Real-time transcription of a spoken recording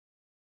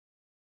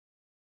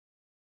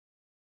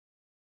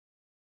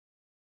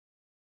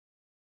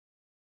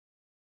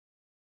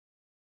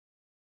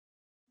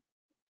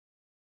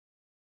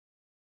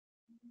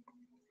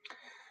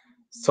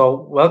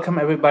So welcome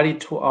everybody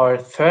to our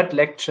third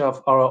lecture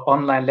of our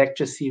online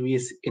lecture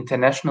series,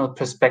 International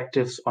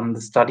Perspectives on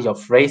the Study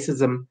of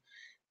Racism,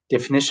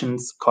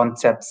 Definitions,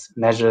 Concepts,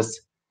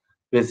 Measures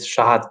with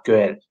Sharad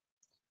Goel.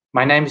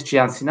 My name is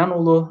Cihan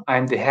Sinanoglu. I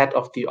am the head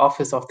of the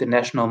Office of the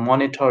National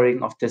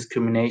Monitoring of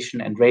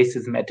Discrimination and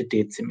Racism at the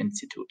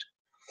DeZIM-Institut.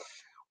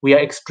 We are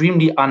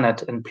extremely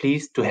honored and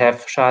pleased to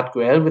have Sharad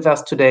Goel with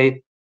us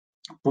today.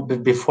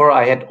 Before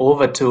I hand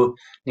over to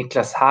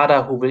Niklas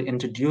Harder, who will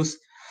introduce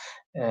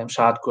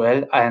Sharad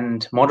Goel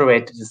and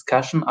moderate the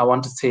discussion, I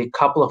want to say a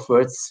couple of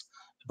words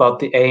about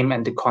the aim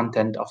and the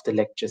content of the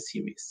lecture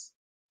series.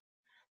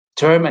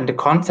 The term and the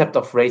concept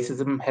of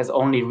racism has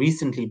only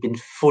recently been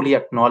fully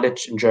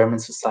acknowledged in German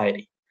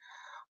society.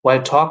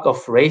 While talk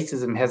of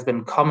racism has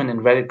been common in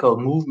radical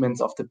movements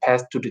of the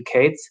past 2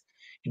 decades,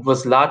 it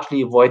was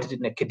largely avoided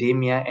in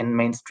academia and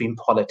mainstream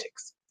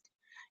politics.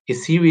 A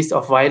series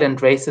of violent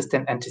racist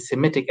and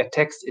anti-Semitic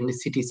attacks in the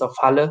cities of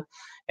Halle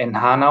and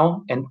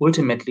Hanau, and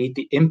ultimately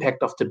the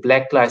impact of the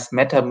Black Lives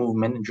Matter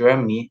movement in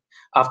Germany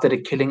after the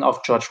killing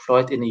of George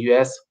Floyd in the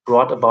US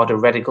brought about a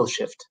radical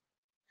shift.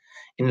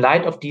 In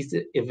light of these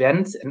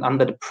events and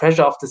under the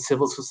pressure of the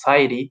civil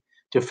society,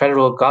 the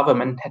federal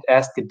government had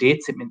asked the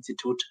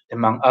DeZIM-Institut,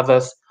 among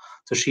others,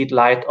 to shed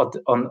light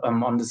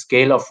on the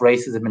scale of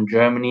racism in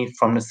Germany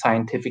from the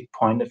scientific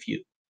point of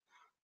view.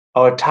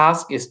 Our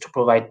task is to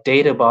provide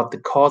data about the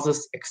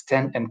causes,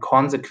 extent, and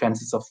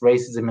consequences of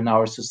racism in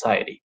our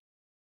society.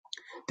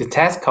 The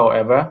task,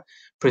 however,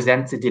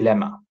 presents a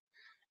dilemma.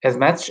 As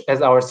much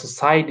as our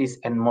societies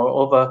and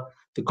moreover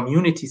the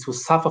communities who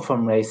suffer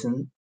from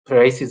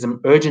racism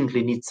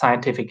urgently need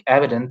scientific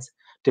evidence,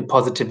 the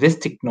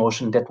positivistic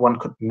notion that one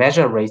could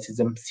measure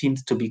racism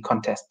seems to be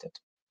contested.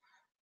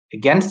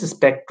 Against this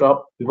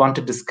backdrop, we want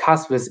to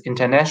discuss with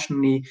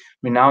internationally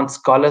renowned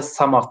scholars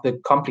some of the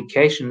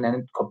complications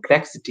and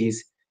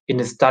complexities in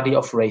the study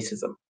of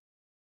racism.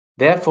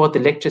 Therefore, the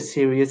lecture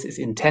series is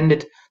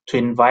intended to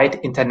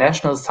invite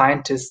international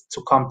scientists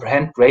to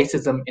comprehend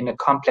racism in a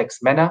complex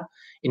manner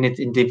in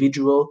its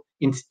individual,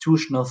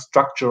 institutional,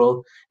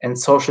 structural, and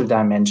social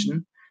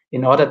dimension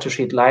in order to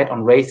shed light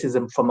on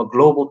racism from a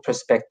global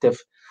perspective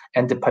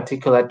and the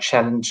particular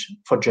challenge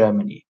for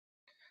Germany.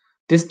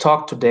 This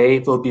talk today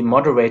will be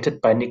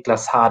moderated by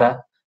Niklas Harder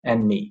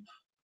and me.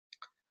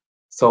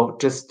 So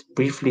just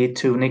briefly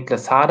to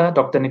Niklas Harder.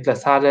 Dr.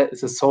 Niklas Harder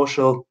is a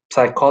social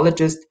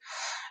psychologist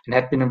and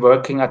had been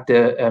working at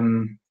the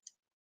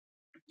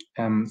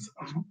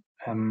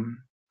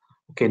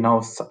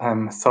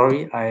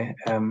sorry, I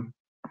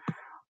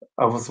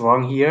was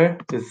wrong here.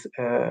 This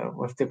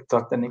with the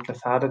Dr. Niklas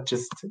Harder.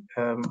 Just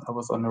I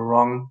was on the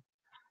wrong.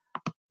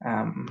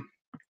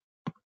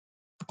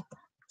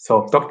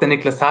 So Dr.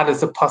 Niklas Harder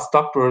is a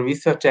postdoctoral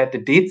researcher at the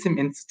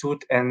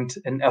DeZIM-Institut and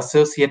an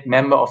associate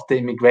member of the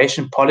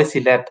Immigration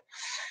Policy Lab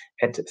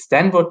at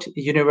Stanford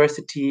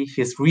University.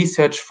 His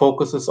research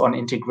focuses on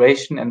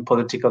integration and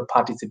political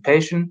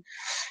participation.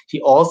 He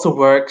also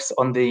works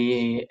on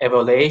the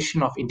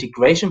evaluation of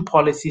integration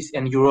policies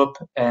in Europe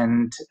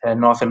and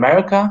North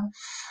America.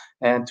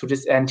 And to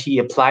this end, he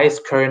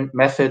applies current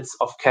methods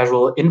of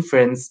causal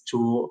inference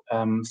to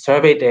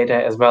survey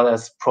data as well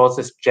as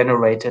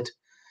process-generated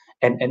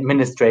and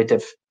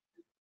administrative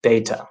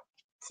data.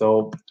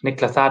 So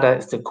Niklas Harder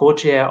is the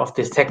co-chair of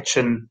the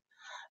section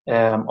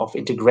of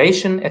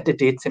integration at the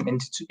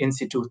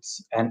DeZIM-Institut.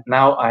 And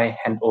now I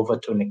hand over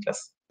to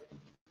Niklas.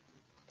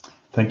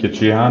 Thank you,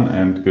 Cihan,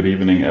 and good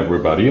evening,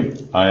 everybody.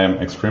 I am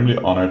extremely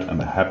honored and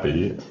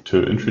happy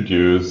to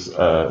introduce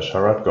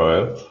Sharad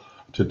Goel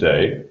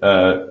today.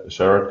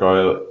 Sharad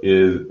Goel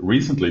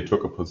recently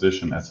took a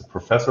position as a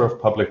professor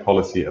of public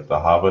policy at the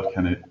Harvard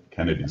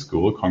Kennedy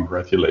School.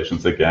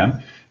 Congratulations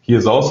again. He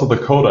is also the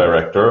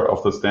co-director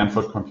of the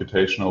Stanford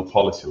Computational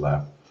Policy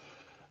Lab.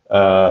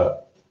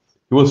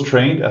 He was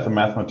trained as a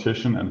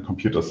mathematician and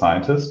computer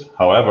scientist.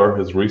 However,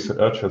 his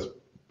research has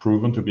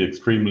proven to be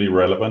extremely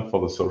relevant for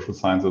the social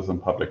sciences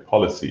and public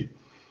policy.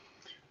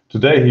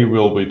 Today, he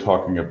will be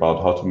talking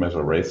about how to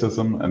measure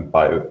racism and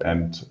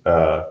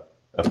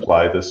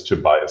apply this to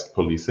biased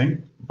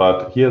policing.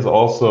 But he has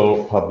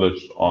also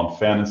published on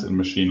fairness in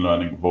machine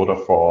learning, voter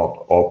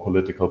fraud, or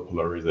political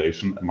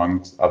polarization,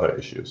 amongst other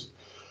issues.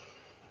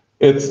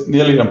 It's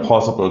nearly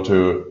impossible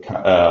to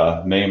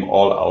name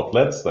all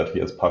outlets that he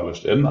has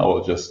published in. I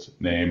will just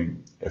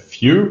name a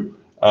few.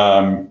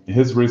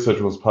 His research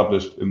was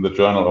published in the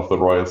Journal of the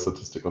Royal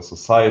Statistical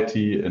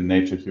Society, in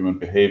Nature Human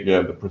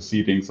Behavior, in the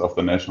Proceedings of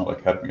the National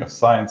Academy of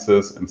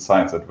Sciences, in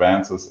Science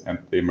Advances, and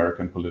the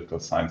American Political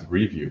Science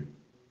Review.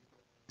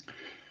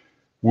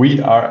 We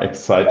are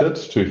excited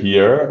to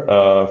hear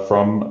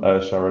from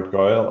Sharad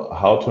Goel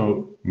how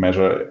to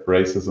measure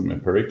racism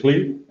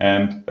empirically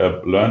and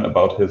learn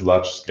about his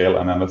large-scale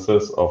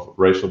analysis of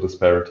racial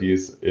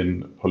disparities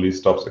in police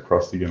stops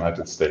across the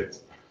United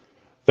States.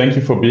 Thank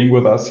you for being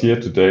with us here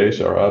today,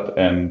 Sharad,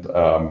 and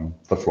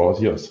the floor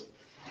is yours.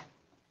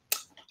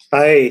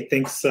 Hi,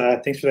 thanks for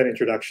that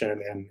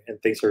introduction, and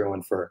thanks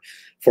everyone for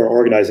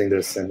organizing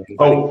this. And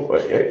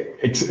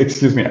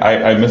excuse me,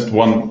 I missed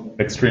one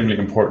extremely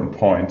important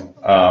point.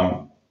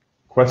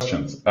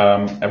 Questions.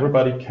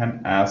 Everybody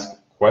can ask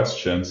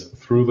questions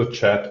through the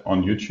chat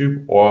on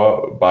YouTube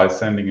or by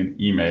sending an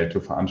email to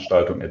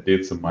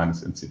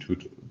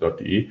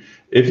veranstaltung@DeZIM-Institut.de.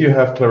 If you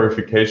have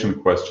clarification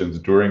questions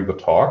during the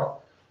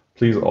talk,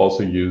 please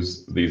also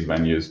use these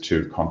venues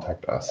to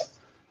contact us.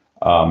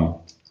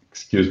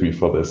 Excuse me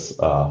for this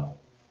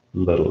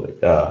little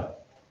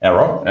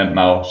error. And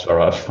now,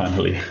 Sharad,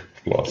 finally, the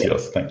floor is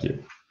yours. Thank you.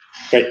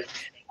 Great.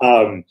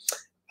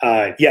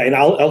 Yeah, and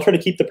I'll try to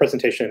keep the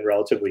presentation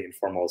relatively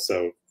informal,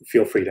 so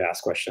feel free to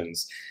ask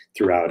questions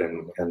throughout,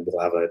 and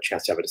we'll have a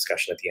chance to have a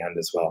discussion at the end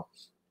as well.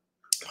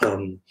 Let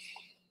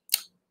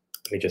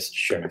me just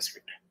share my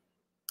screen.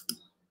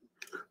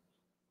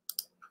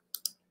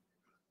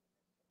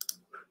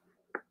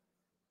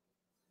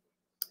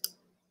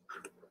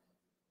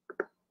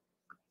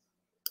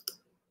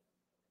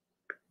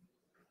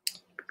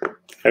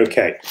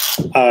 Okay.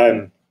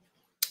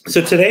 So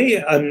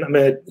today I'm going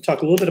to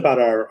talk a little bit about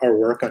our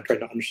work on trying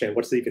to understand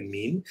what does it even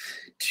mean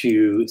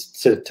to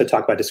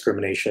talk about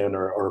discrimination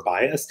or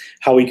bias,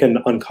 how we can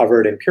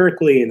uncover it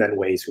empirically, and then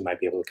ways we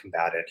might be able to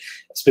combat it,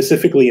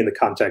 specifically in the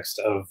context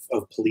of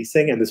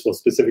policing, and this will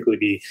specifically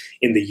be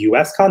in the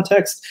US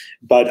context,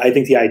 but I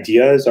think the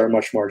ideas are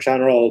much more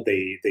general.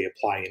 They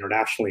apply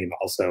internationally and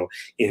also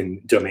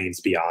in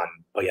domains beyond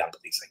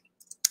policing.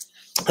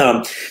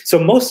 So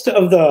most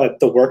of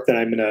the work that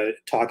I'm going to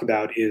talk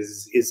about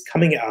is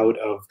coming out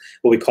of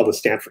what we call the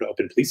Stanford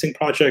Open Policing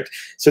Project.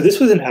 So this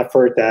was an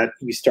effort that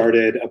we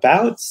started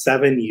about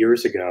 7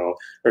 years ago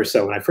or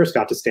so when I first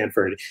got to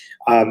Stanford.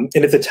 And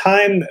at the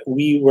time,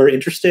 we were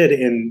interested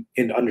in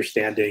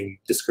understanding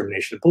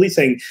discrimination in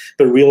policing,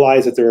 but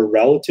realized that there are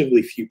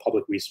relatively few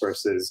public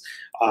resources,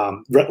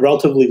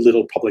 relatively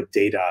little public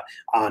data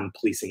on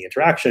policing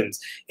interactions.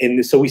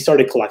 And so we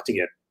started collecting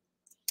it.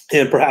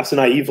 And perhaps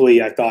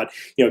naively, I thought,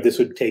 this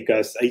would take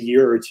us a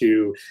year or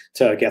two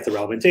to get the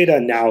relevant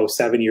data. Now,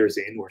 7 years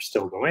in, we're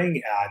still going,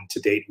 and to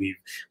date,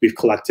 we've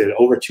collected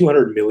over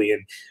 200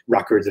 million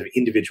records of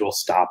individual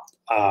stops,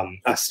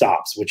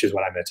 which is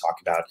what I'm going to talk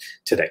about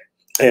today.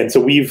 And so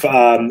we've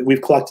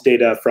collected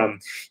data from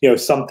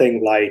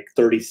something like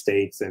 30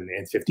 states and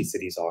 50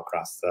 cities all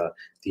across the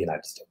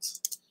United States.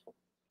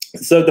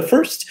 So the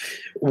first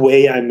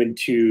way I'm going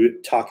to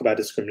talk about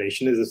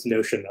discrimination is this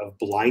notion of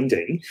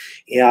blinding,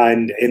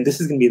 and this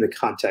is going to be in the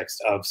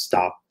context of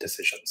stop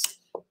decisions.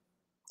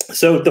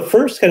 So the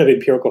first kind of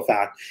empirical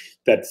fact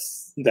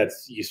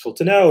that's useful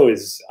to know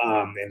is,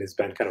 and has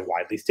been kind of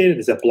widely stated,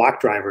 is that Black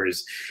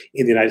drivers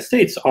in the United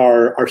States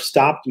are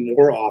stopped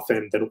more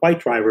often than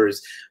white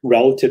drivers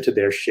relative to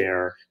their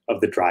share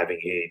of the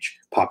driving age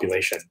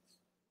population.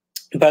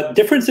 But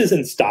differences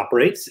in stop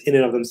rates in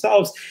and of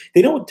themselves,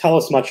 they don't tell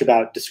us much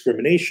about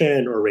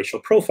discrimination or racial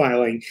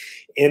profiling,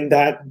 in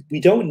that we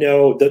don't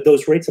know that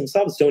those rates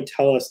themselves don't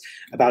tell us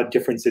about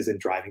differences in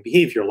driving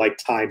behavior, like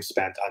time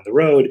spent on the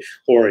road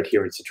or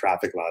adherence to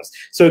traffic laws.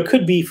 So it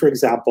could be, for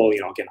example,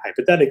 again,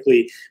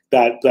 hypothetically,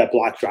 that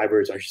Black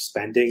drivers are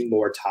spending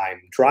more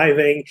time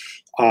driving,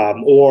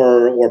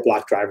 or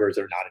Black drivers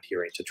are not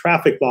adhering to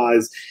traffic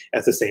laws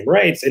at the same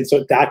rates. And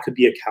so that could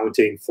be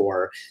accounting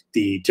for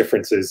the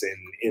differences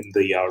in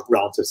the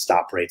relative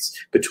stop rates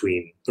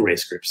between the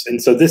race groups.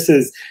 And so this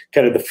is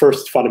kind of the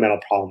first fundamental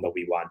problem that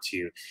we want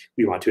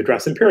to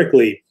address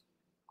empirically,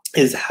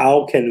 is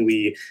how can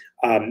we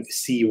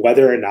see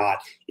whether or not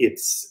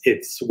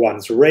it's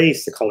one's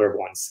race, the color of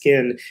one's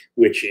skin,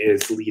 which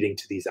is leading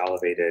to these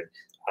elevated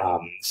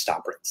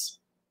stop rates.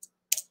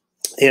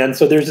 And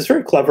so there's this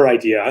very clever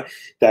idea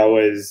that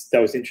was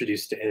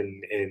introduced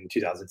in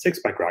 2006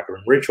 by Greger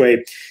and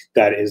Ridgway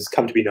that has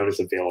come to be known as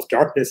the veil of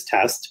darkness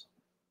test.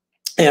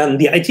 And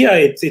the idea,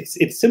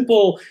 it's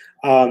simple,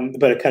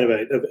 but kind of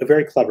a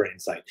very clever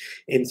insight.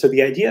 And so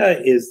the idea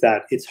is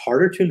that it's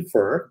harder to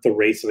infer the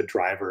race of a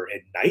driver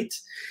at night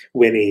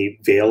when a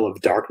veil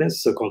of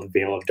darkness, so-called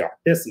veil of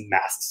darkness,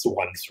 masks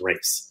one's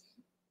race.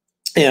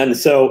 And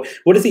so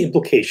what is the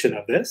implication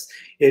of this?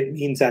 It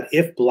means that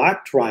if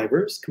Black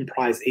drivers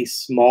comprise a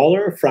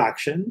smaller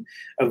fraction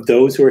of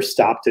those who are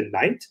stopped at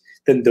night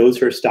than those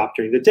who are stopped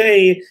during the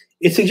day,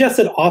 it suggests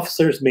that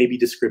officers may be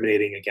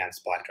discriminating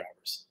against Black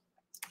drivers.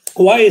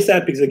 Why is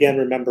that? Because again,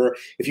 remember,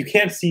 if you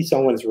can't see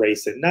someone's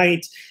race at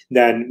night,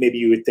 then maybe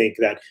you would think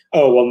that,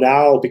 oh, well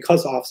now,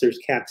 because officers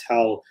can't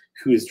tell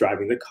who is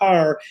driving the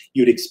car,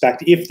 you'd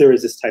expect, if there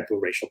is this type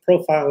of racial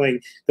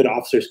profiling, that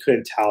officers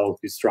couldn't tell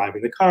who's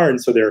driving the car,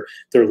 and so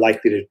they're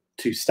likely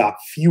to stop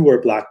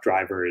fewer Black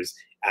drivers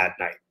at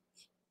night.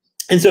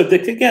 And so,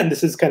 again,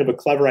 this is kind of a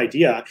clever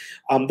idea.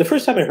 The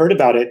first time I heard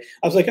about it,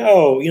 I was like,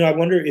 oh, I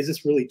wonder, is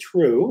this really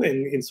true?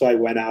 And so I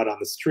went out on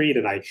the street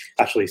and I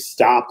actually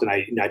stopped and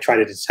I tried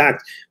to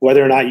detect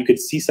whether or not you could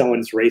see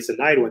someone's race at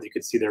night, whether you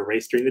could see their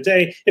race during the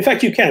day. In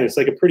fact, you can. It's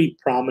like a pretty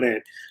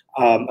prominent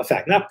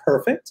effect. Not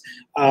perfect,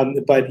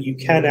 but you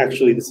can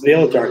actually, this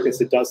veil of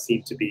darkness, it does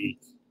seem to be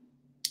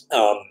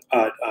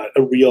a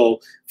real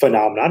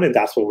phenomenon, and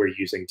that's what we're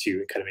using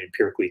to kind of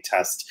empirically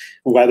test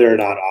whether or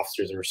not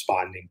officers are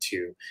responding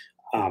to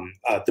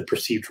the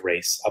perceived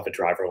race of a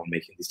driver when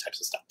making these types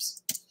of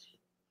stops.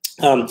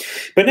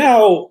 But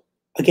now,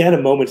 again,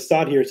 a moment's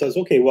thought here says,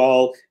 okay,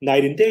 well,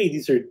 night and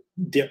day,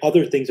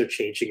 other things are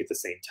changing at the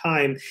same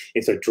time.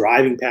 And so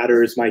driving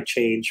patterns might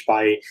change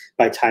by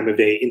time of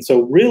day. And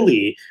so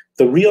really,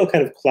 the real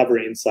kind of clever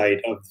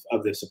insight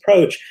of this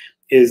approach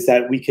is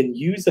that we can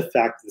use the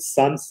fact that the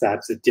sun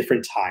sets at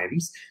different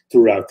times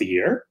throughout the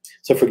year.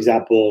 So for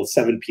example,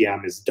 7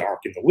 p.m. is dark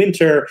in the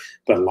winter,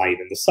 but light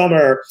in the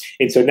summer.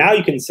 And so now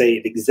you can say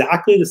at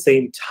exactly the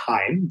same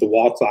time, the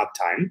wall clock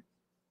time,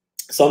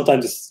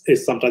 sometimes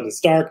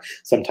it's dark,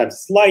 sometimes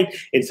it's light.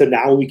 And so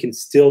now we can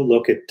still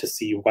look to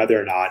see whether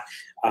or not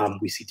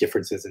we see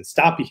differences in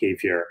stop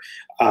behavior,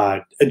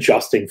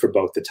 adjusting for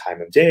both the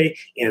time of day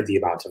and the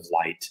amount of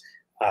light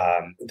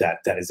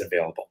that is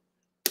available.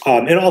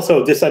 And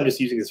also, I'm just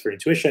using this for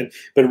intuition,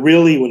 but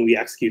really when we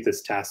execute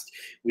this test,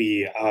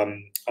 we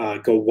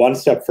go one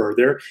step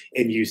further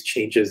and use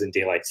changes in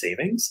daylight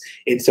savings.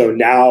 And so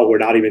now we're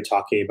not even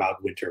talking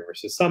about winter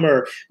versus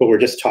summer, but we're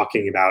just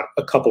talking about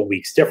a couple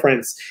weeks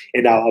difference.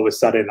 And now all of a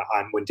sudden,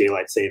 when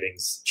daylight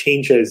savings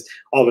changes,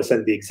 all of a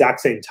sudden the exact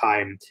same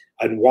time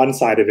on one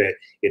side of it,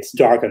 it's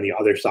dark, on the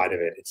other side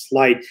of it, it's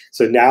light.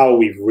 So now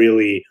we've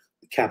really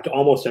kept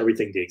almost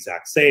everything the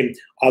exact same,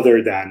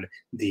 other than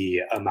the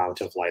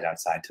amount of light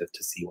outside to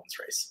see one's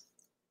race.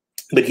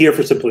 But here,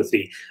 for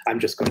simplicity, I'm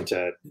just going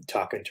to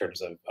talk in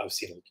terms of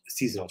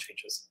seasonal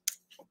changes.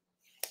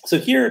 So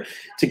here,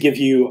 to give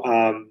you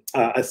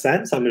a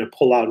sense, I'm going to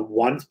pull out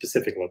one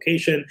specific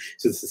location.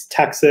 So this is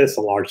Texas,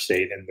 a large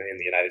state in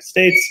the United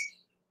States.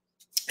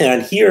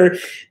 And here,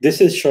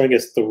 this is showing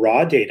us the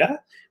raw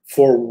data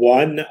for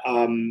one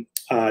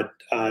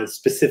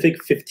specific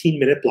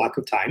 15-minute block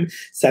of time,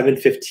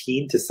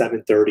 7:15 to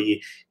 7:30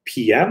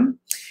 p.m.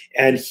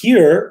 And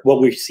here,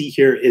 what we see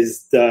here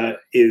is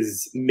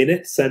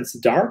minute since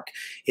dark.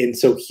 And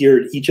so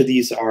here, each of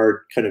these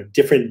are kind of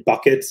different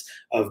buckets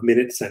of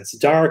minute since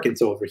dark. And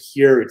so over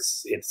here,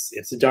 it's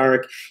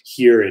dark.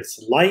 Here, it's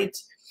light.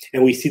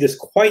 And we see this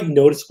quite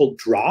noticeable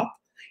drop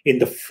in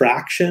the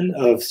fraction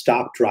of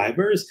stop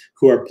drivers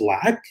who are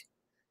Black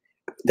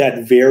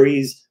that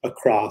varies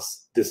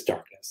across this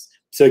darkness.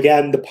 So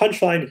again, the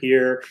punchline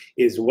here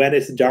is when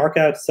it's dark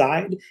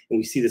outside, and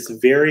we see this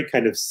very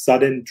kind of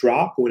sudden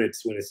drop when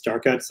it's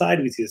dark outside.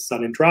 We see a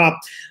sudden drop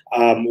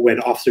when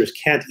officers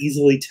can't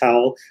easily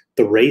tell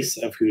the race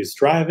of who's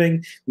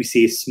driving. We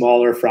see a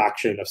smaller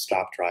fraction of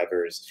stop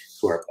drivers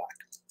who are Black.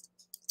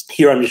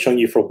 Here I'm just showing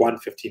you for one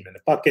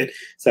 15-minute bucket,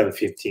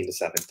 7:15 to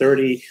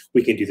 7:30.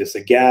 We can do this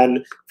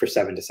again for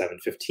 7 to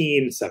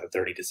 7:15,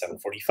 7:30 to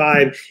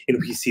 7:45, and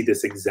we see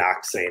this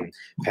exact same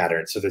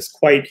pattern. So this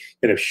quite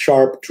kind of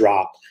sharp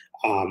drop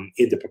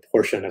in the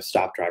proportion of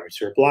stop drivers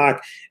who are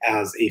Black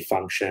as a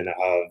function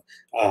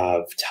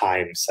of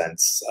time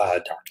since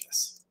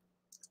darkness.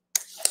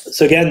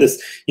 So again,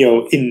 this,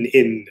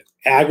 in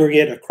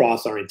aggregate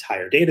across our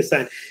entire data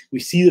set, we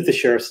see that the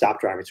share of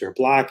stop drivers who are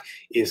Black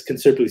is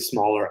considerably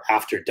smaller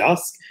after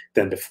dusk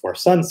than before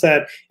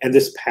sunset. And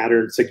this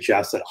pattern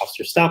suggests that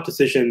officer stop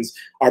decisions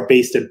are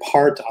based in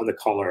part on the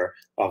color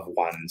of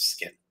one's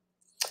skin.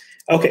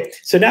 Okay,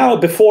 so now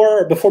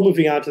before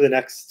moving on to the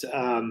next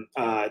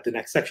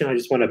section, I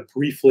just want to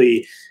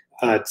briefly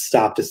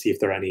stop to see if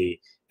there are any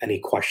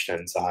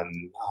questions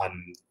on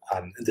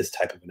this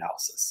type of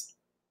analysis.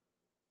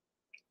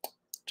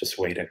 Just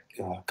wait a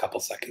couple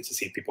seconds to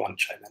see if people want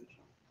to chime in.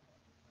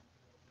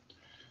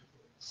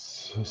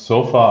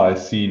 So far, I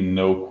see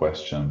no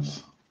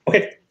questions.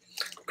 Okay,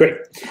 great.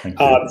 Thank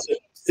you.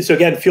 So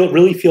again,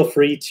 really feel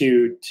free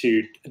to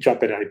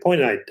jump in at any point.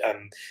 And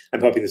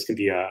I'm hoping this can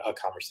be a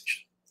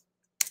conversation.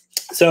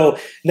 So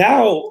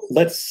now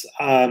let's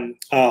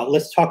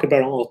talk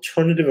about an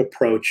alternative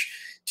approach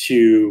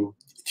to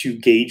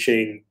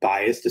gauging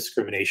bias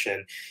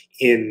discrimination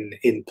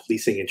in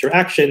policing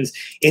interactions.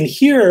 And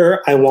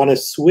here I want to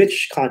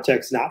switch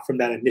context, not from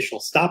that initial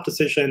stop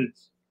decision,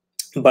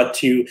 but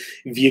to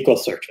vehicle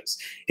searches.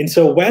 And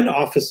so when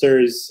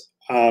officers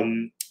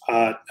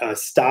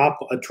stop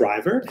a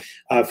driver,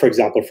 for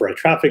example, for a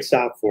traffic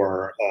stop,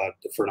 for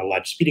an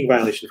alleged speeding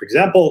violation, for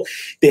example,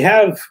 they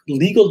have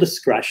legal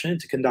discretion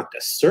to conduct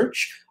a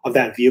search of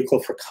that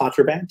vehicle for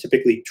contraband,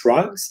 typically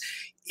drugs,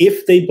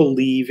 if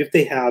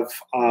they have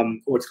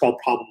what's called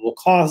probable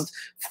cause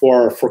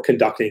for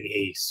conducting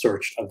a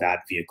search of that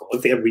vehicle,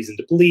 if they have reason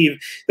to believe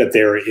that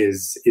there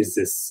is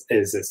this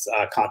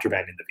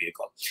contraband in the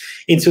vehicle.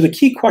 And so the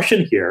key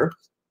question here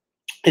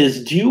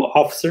is, do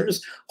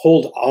officers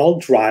hold all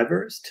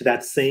drivers to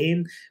that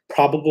same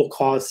probable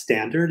cause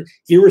standard,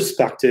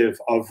 irrespective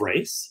of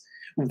race,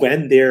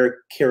 when they're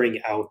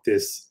carrying out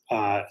this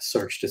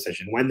search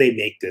decision, when they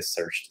make this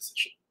search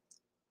decision?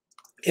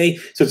 Okay,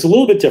 so it's a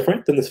little bit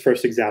different than this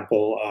first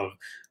example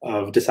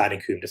of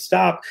deciding whom to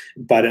stop,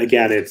 but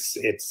again, it's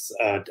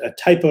a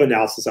type of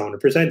analysis I want to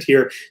present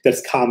here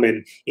that's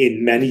common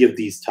in many of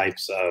these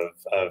types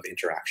of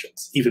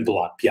interactions, even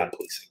beyond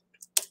policing.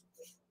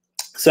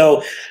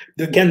 So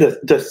again,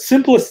 the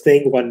simplest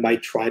thing one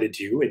might try to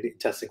do in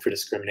testing for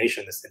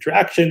discrimination in this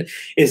interaction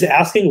is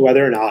asking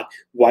whether or not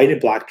white and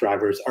black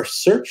drivers are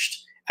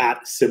searched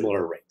at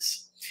similar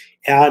rates.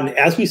 And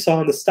as we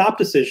saw in the stop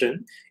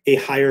decision, a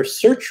higher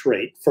search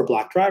rate for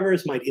black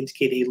drivers might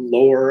indicate a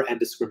lower and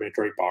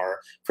discriminatory bar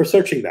for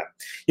searching them.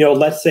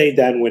 Let's say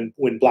then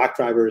when black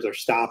drivers are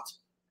stopped,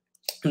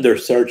 they're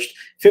searched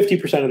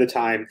 50% of the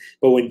time,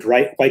 but when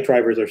white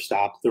drivers are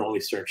stopped, they're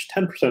only searched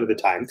 10% of the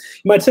time.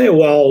 You might say,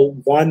 well,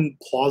 one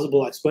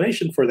plausible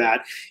explanation for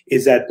that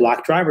is that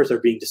black drivers are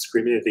being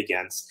discriminated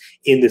against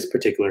in this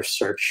particular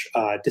search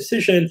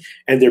decision,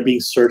 and they're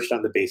being searched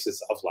on the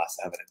basis of less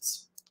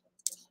evidence.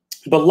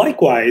 But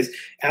likewise,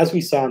 as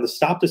we saw in the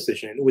stop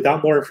decision,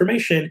 without more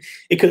information,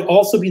 it could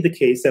also be the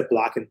case that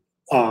black and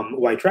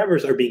white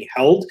drivers are being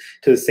held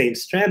to the same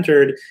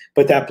standard,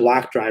 but that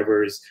black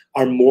drivers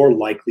are more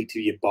likely to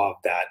be above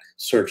that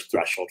search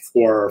threshold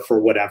for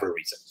whatever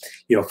reason,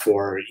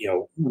 for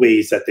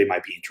ways that they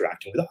might be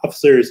interacting with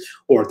officers,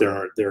 or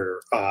their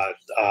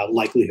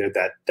likelihood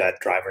that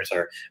drivers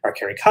are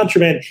carrying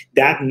contraband.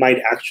 That might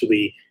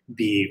actually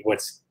be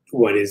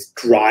what is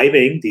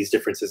driving these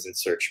differences in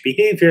search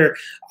behavior,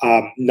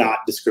 not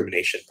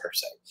discrimination per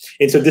se.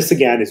 And so this,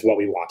 again, is what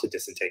we want to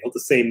disentangle, the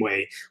same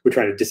way we're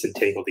trying to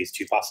disentangle these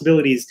two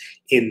possibilities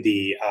in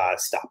the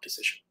stop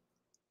decision.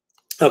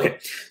 Okay,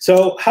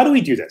 so how do we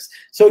do this?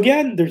 So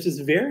again, there's this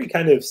very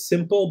kind of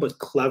simple but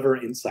clever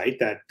insight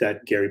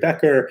that Gary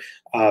Becker,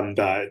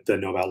 the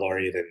Nobel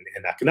laureate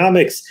in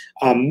economics,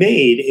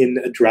 made in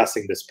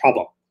addressing this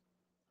problem.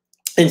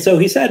 And so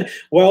he said,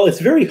 well, it's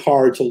very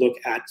hard to look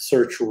at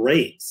search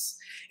rates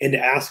and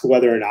ask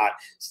whether or not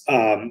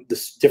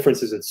the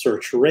differences in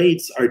search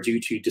rates are due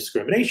to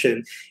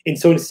discrimination. And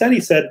so instead he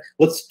said,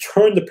 let's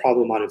turn the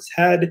problem on its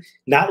head.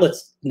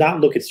 Let's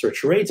not look at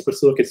search rates, but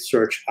let's look at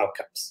search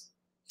outcomes.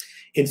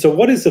 And so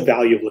what is the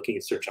value of looking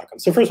at search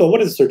outcomes? So first of all, what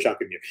does a search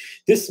outcome do?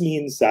 This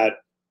means that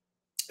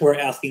we're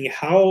asking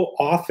how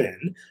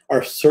often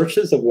are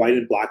searches of white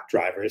and black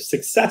drivers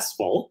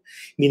successful,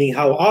 meaning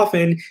how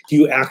often do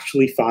you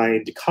actually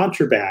find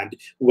contraband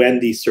when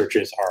these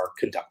searches are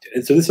conducted.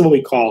 And so this is what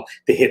we call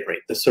the hit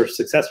rate, the search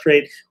success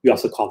rate. We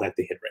also call that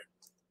the hit rate.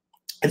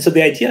 And so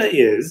the idea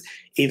is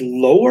a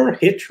lower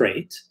hit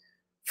rate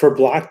for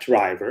black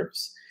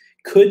drivers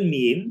could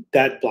mean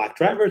that black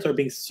drivers are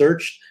being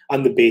searched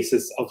on the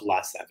basis of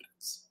less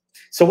evidence.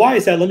 So why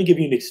is that? Let me give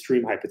you an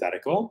extreme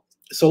hypothetical.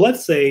 So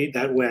let's say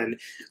that when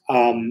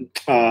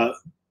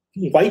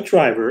white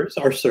drivers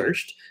are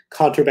searched,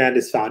 contraband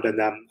is found on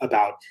them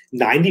about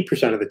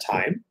 90% of the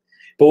time.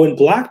 But when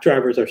black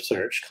drivers are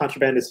searched,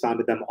 contraband is found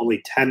on them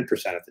only 10% of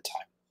the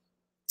time.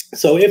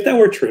 So if that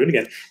were true, and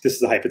again, this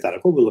is a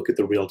hypothetical, we'll look at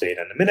the real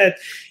data in a minute.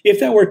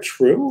 If that were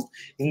true,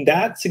 then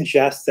that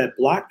suggests that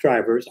black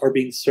drivers are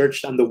being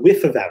searched on the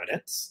whiff of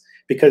evidence,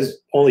 because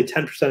only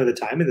 10% of the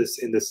time in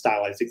this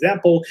stylized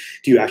example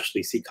do you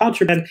actually see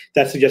contraband.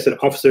 That suggests that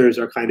officers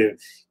are kind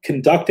of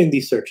conducting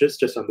these searches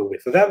just on the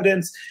whiff of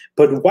evidence.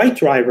 But white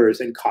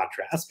drivers, in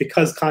contrast,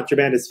 because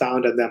contraband is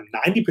found on them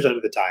 90%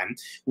 of the time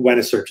when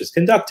a search is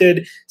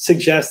conducted,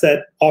 suggests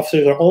that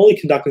officers are only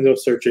conducting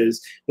those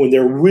searches when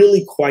they're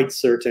really quite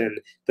certain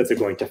that they're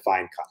going to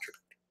find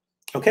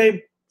contraband.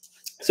 Okay,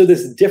 so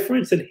this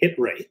difference in hit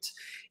rate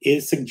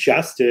is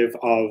suggestive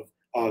of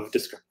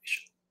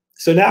discrimination.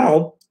 So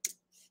now,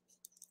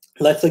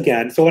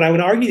 so what I would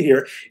argue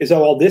here is that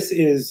while this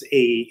is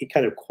a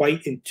kind of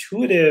quite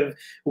intuitive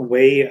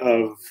way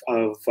of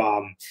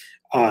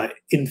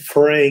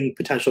inferring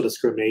potential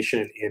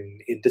discrimination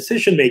in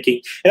decision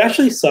making, it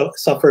actually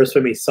suffers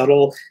from a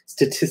subtle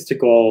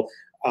statistical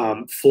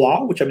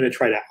flaw, which I'm going to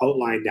try to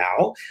outline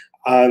now.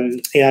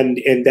 And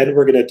then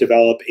we're going to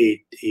develop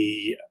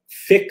a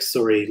fix,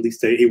 or at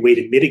least a way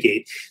to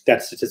mitigate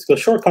that statistical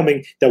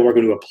shortcoming that we're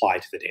going to apply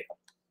to the data.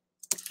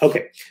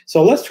 Okay,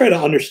 so let's try to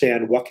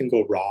understand what can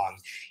go wrong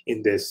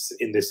in this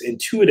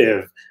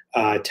intuitive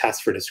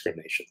test for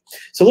discrimination.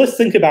 So let's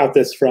think about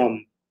this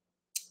from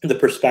the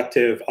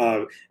perspective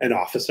of an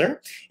officer.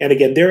 And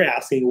again, they're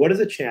asking, what is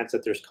the chance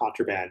that there's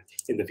contraband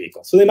in the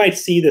vehicle? So they might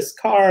see this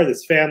car,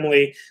 this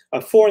family,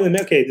 for them,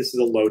 okay, this is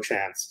a low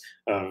chance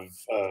of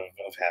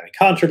having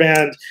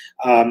contraband.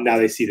 Now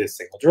they see this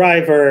single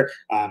driver,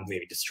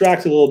 maybe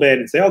distracted a little bit,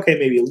 and say, okay,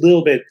 maybe a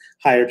little bit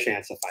higher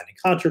chance of finding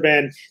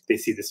contraband. They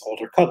see this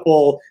older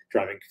couple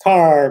driving a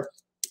car.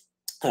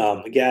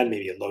 Again,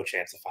 maybe a low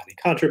chance of finding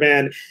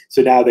contraband.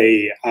 So now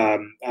they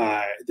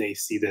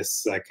see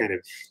this kind of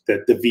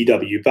the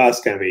VW bus,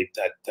 kind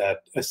of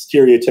a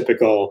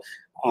stereotypical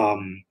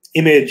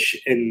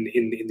image in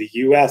the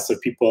U.S.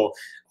 of people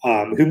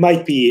who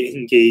might be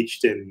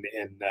engaged in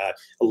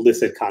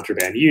illicit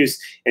contraband use,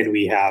 and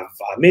we have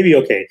maybe a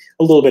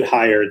little bit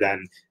higher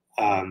than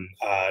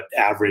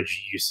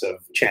average use of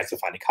chance of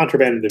finding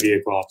contraband in the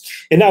vehicle.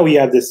 And now we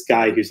have this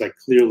guy who's like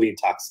clearly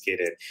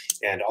intoxicated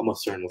and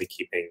almost certainly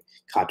keeping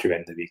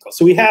contraband in the vehicle.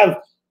 So we have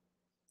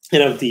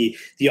And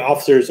the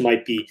officers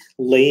might be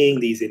laying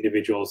these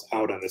individuals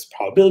out on this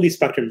probability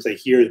spectrum. Say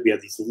here we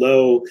have these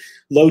low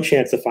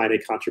chance of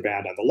finding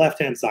contraband on the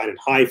left-hand side and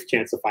high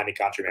chance of finding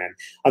contraband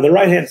on the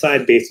right-hand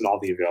side based on all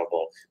the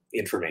available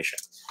information.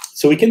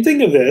 So we can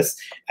think of this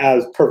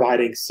as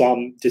providing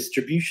some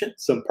distribution,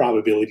 some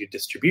probability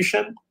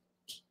distribution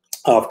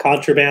of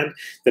contraband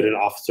that an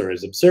officer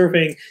is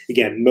observing.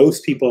 Again,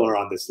 most people are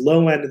on this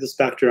low end of the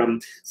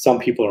spectrum. Some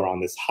people are on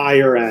this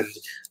higher end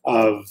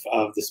of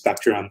the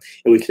spectrum.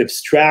 And we can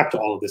abstract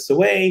all of this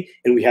away,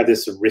 and we have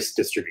this risk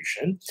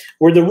distribution,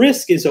 where the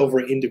risk is over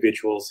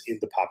individuals in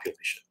the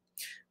population.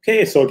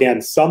 Okay, so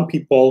again, some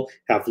people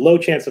have low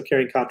chance of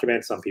carrying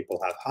contraband, some people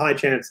have high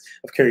chance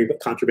of carrying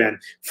contraband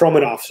from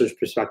an officer's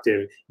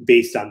perspective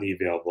based on the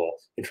available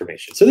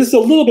information. So this is a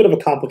little bit of a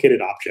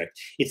complicated object.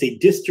 It's a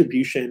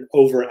distribution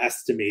over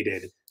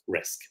estimated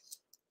risk.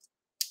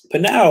 But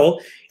now,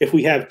 if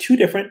we have two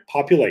different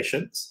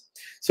populations,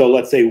 so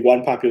let's say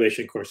one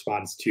population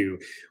corresponds to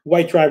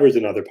white drivers,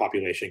 another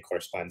population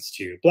corresponds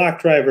to black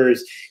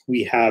drivers.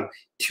 We have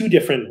two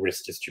different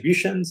risk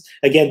distributions.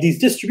 Again, these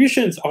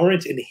distributions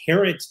aren't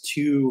inherent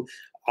to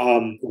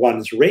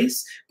one's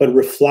race, but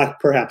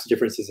reflect perhaps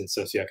differences in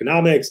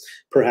socioeconomics,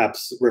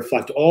 perhaps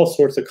reflect all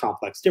sorts of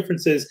complex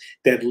differences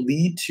that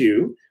lead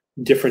to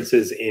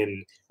differences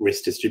in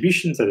risk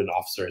distributions that an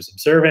officer is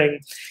observing.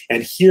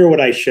 And here what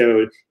I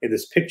showed in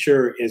this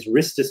picture is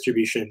risk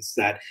distributions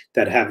that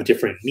have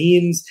different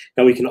means.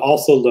 Now we can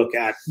also look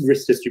at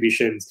risk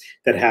distributions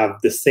that have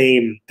the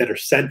same, that are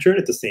centered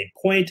at the same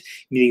point,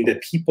 meaning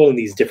that people in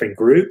these different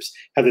groups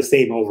have the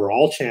same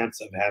overall chance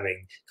of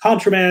having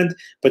contraband,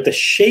 but the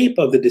shape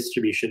of the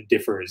distribution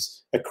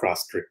differs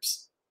across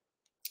groups.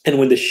 And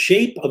when the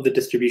shape of the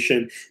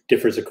distribution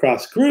differs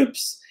across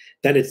groups,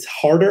 then it's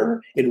harder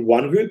in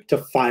one group to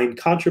find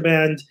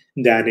contraband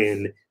than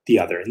in the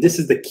other. And this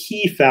is the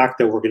key fact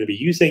that we're going to be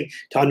using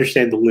to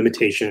understand the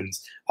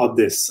limitations of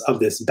this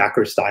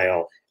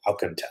Becker-style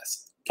outcome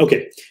test.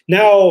 Okay,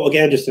 now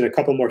again, just in a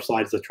couple more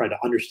slides, let's try to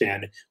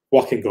understand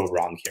what can go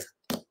wrong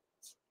here.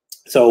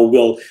 So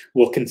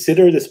we'll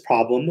consider this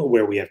problem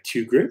where we have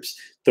two groups,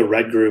 the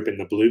red group and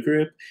the blue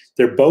group.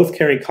 They're both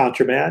carrying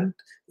contraband.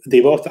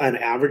 They both, on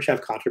average,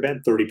 have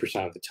contraband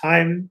 30% of the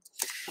time.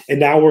 And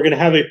now we're going to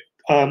have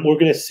we're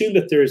going to assume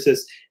that there's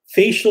this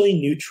facially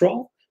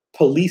neutral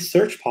police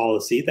search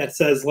policy that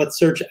says, let's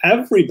search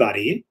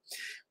everybody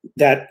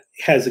that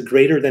has a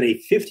greater than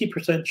a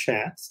 50%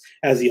 chance,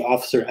 as the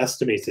officer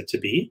estimates it to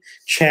be,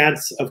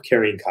 chance of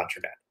carrying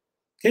contraband.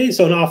 Okay,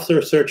 so an officer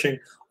is searching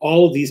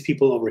all of these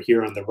people over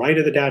here on the right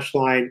of the dashed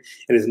line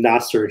and is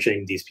not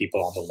searching these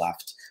people on the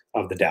left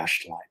of the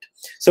dashed line.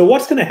 So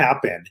what's going to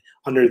happen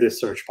under this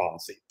search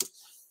policy?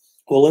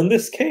 Well, in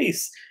this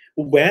case,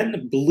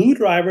 when blue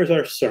drivers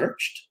are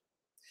searched,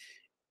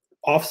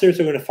 officers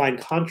are going to find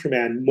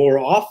contraband more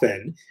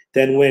often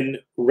than when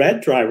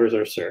red drivers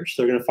are searched.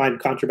 They're going to find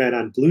contraband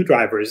on blue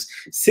drivers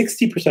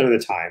 60% of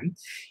the time,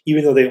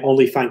 even though they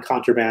only find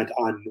contraband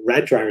on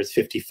red drivers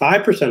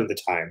 55% of the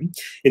time.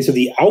 And so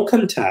the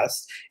outcome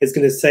test is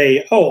going to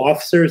say, oh,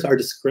 officers are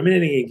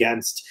discriminating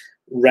against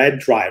red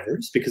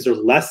drivers because they're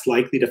less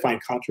likely to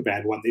find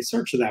contraband when they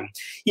search them,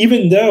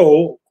 even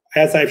though,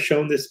 as I've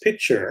shown this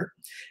picture,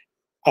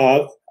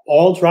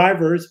 all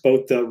drivers,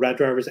 both the red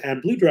drivers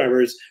and blue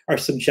drivers, are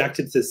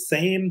subjected to the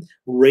same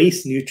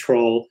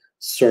race-neutral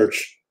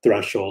search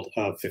threshold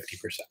of 50%.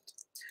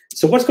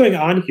 So what's going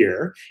on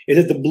here is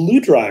that the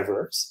blue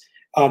drivers,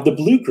 the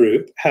blue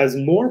group, has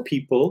more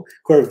people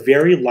who are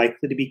very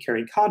likely to be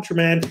carrying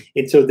contraband,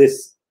 and so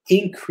this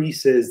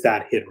increases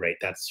that hit rate,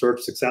 that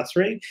search success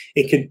rate.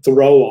 It can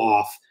throw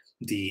off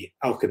the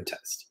outcome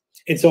test.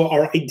 And so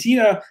our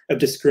idea of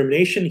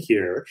discrimination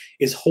here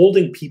is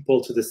holding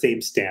people to the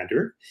same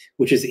standard,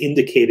 which is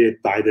indicated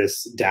by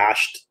this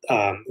dashed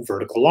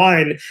vertical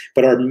line.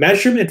 But our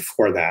measurement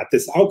for that,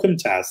 this outcome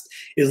test,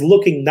 is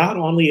looking not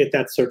only at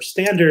that search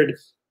standard,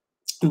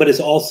 but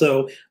is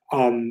also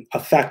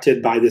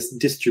affected by this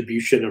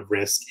distribution of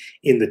risk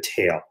in the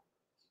tail.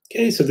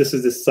 Okay, so this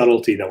is the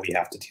subtlety that we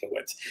have to deal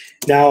with.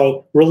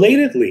 Now,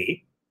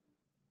 relatedly,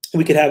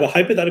 we could have a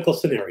hypothetical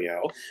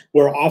scenario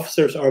where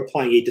officers are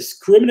applying a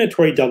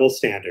discriminatory double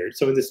standard.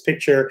 So in this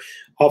picture,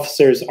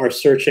 officers are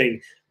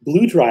searching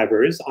blue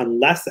drivers on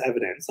less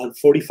evidence, on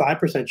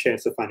 45%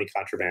 chance of finding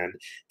contraband,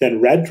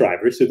 than red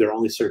drivers, who they're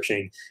only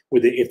searching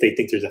with if they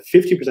think there's a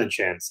 50%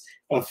 chance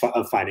of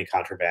finding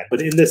contraband.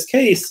 But in this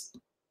case,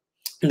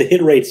 the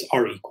hit rates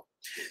are equal.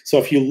 So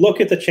if you look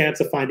at the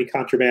chance of finding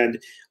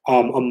contraband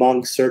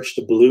among searched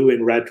blue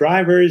and red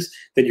drivers,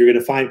 then you're going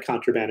to find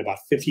contraband about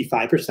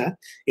 55%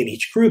 in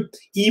each group,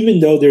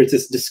 even though there's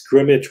this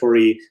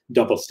discriminatory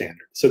double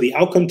standard. So the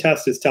outcome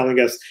test is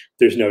telling us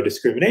there's no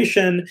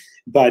discrimination,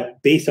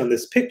 but based on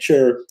this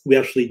picture, we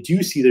actually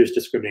do see there's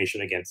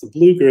discrimination against the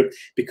blue group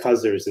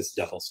because there's this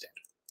double standard.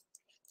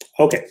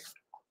 Okay.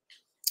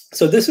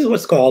 So this is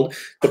what's called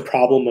the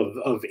problem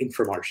of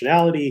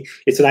inframarginality.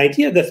 It's an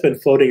idea that's been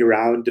floating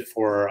around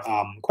for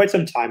quite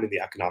some time in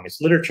the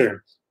economics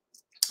literature.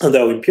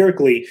 Although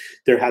empirically,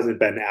 there hasn't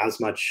been as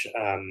much,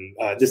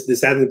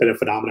 this hasn't been a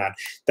phenomenon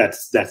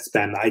that's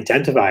been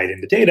identified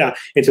in the data,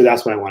 and so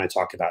that's what I want to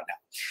talk about now.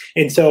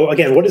 And so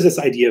again, what is this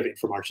idea of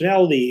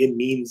inframarginality? It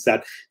means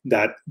that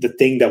the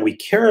thing that we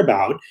care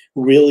about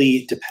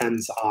really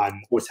depends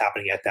on what's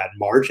happening at that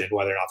margin,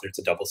 whether or not there's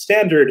a double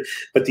standard,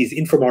 but these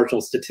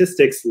inframarginal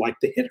statistics, like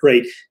the hit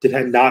rate,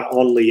 depend not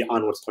only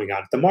on what's going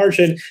on at the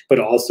margin, but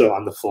also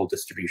on the full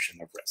distribution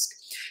of risk.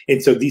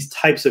 And so these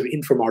types of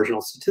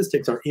inframarginal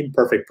statistics are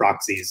imperfect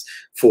proxies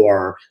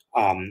for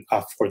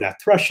that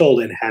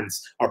threshold, and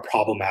hence are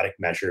problematic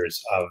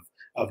measures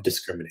of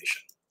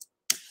discrimination.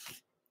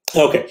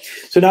 Okay,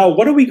 so now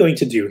what are we going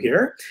to do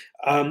here?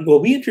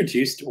 Well, we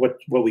introduced what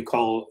we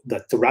call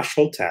the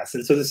threshold test.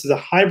 And so this is a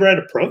hybrid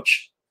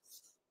approach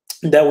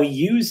that we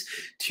use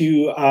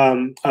to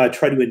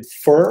try to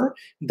infer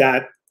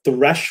that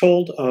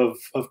threshold of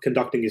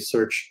conducting a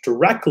search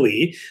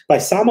directly by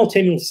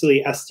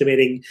simultaneously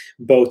estimating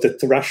both the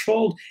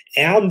threshold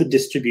and the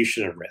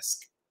distribution of risk.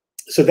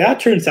 So that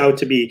turns out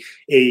to be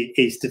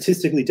a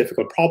statistically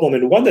difficult problem,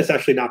 and one that's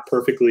actually not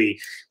perfectly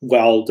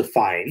well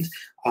defined,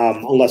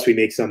 unless we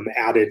make some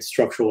added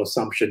structural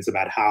assumptions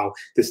about how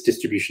this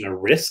distribution of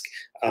risk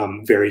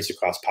varies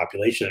across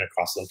population and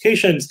across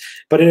locations.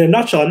 But in a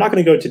nutshell, I'm not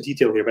going to go into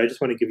detail here, but I just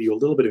want to give you a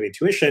little bit of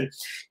intuition.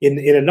 In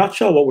a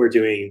nutshell, what we're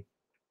doing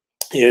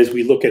is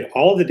we look at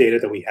all of the data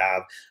that we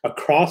have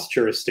across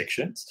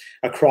jurisdictions,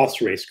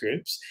 across race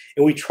groups,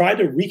 and we try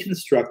to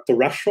reconstruct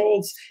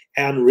thresholds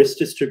and risk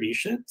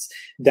distributions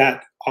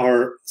that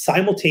are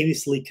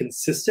simultaneously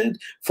consistent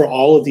for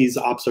all of these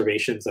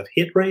observations of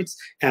hit rates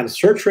and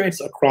search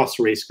rates across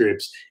race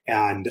groups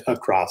and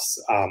across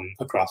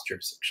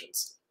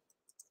jurisdictions.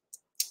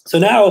 So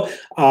now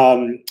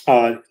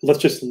let's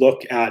just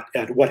look at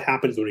what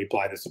happens when we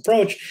apply this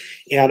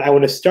approach. And I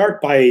want to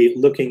start by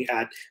looking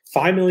at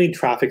 5 million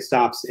traffic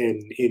stops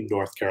in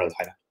North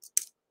Carolina.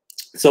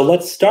 So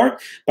let's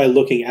start by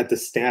looking at the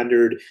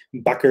standard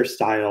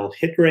Becker-style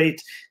hit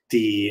rate.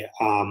 The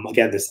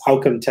again, this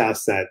outcome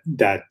test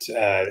that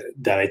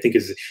I think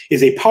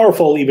is a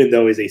powerful, even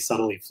though is a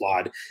subtly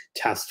flawed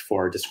test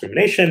for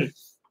discrimination.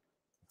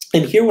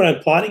 And here, what I'm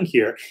plotting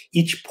here,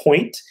 each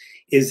point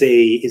is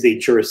a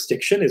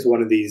jurisdiction, is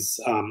one of these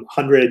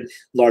 100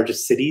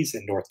 largest cities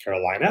in North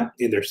Carolina,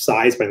 in their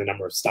size by the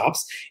number of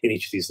stops in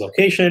each of these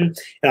locations.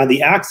 And on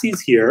the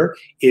axes here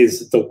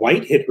is the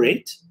white hit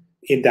rate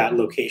in that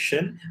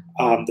location,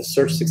 the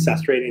search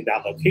success rate in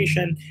that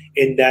location,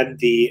 and then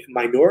the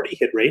minority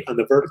hit rate on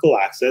the vertical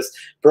axis,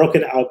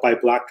 broken out by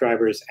Black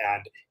drivers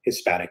and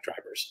Hispanic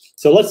drivers.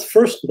 So let's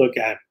first look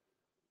at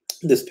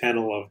this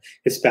panel of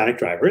Hispanic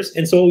drivers.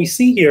 And so what we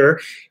see here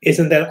is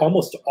that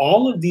almost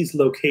all of these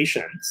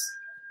locations,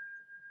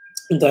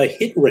 the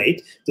hit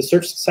rate, the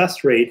search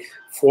success rate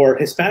for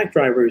Hispanic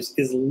drivers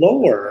is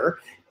lower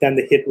than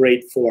the hit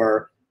rate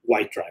for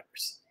white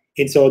drivers.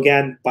 And so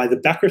again, by the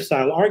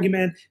Becker-style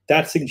argument,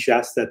 that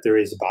suggests that there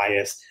is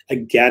bias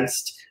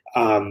against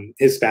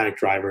Hispanic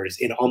drivers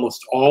in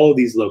almost all of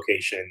these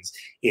locations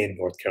in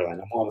North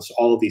Carolina, almost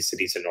all of these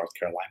cities in North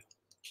Carolina.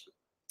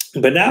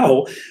 But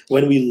now,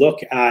 when we look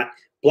at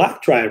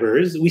Black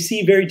drivers, we see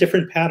a very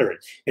different pattern.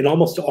 In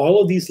almost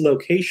all of these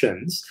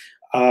locations,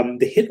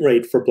 the hit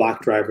rate for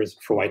Black drivers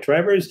and for white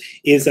drivers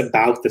is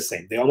about the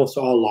same. They almost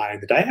all lie on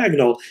the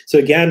diagonal. So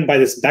again, by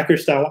this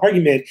Becker-style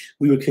argument,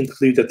 we would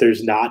conclude that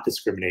there's not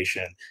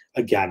discrimination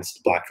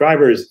against Black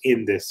drivers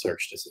in this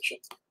search decision.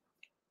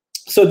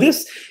 So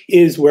this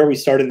is where we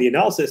start in the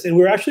analysis, and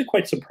we're actually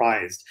quite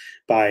surprised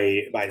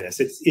by this.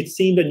 It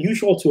seemed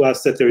unusual to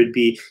us that there would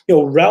be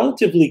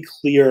relatively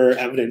clear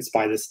evidence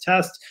by this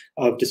test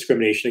of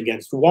discrimination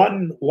against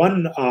one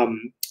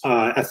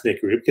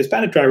ethnic group,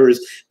 Hispanic drivers,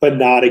 but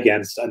not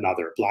against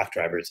another, Black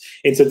drivers.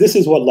 And so this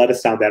is what led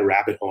us down that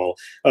rabbit hole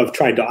of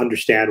trying to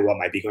understand what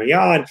might be going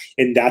on,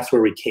 and that's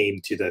where we came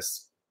to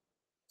this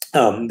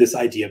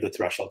idea of the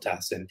threshold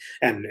test and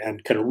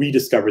kind of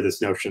rediscover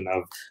this notion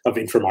of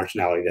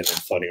inframarginality that's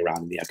been floating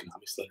around in the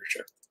economics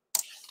literature.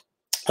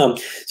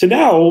 So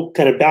now,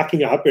 kind of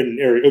backing up and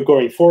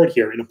going forward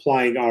here and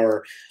applying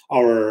our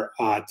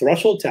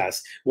threshold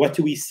test, what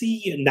do we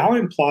see? Now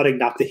I'm plotting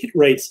not the hit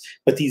rates,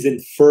 but these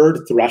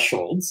inferred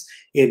thresholds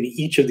in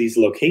each of these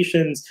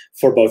locations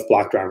for both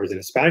Black drivers and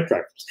Hispanic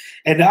drivers.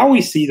 And now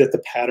we see that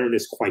the pattern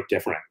is quite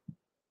different.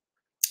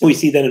 We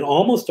see that in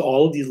almost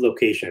all of these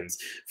locations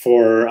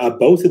for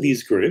both of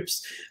these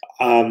groups,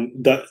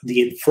 the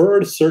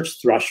inferred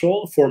search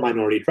threshold for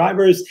minority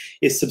drivers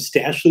is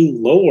substantially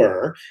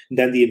lower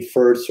than the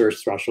inferred search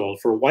threshold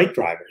for white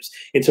drivers.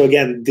 And so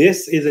again,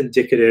 this is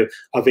indicative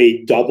of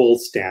a double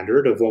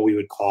standard of what we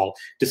would call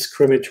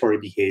discriminatory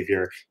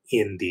behavior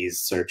in these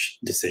search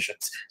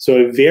decisions. So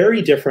a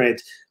very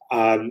different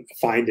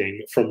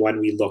finding from when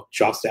we look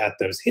just at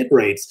those hit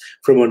rates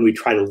from when we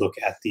try to look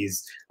at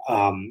these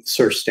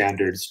search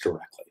standards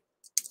directly.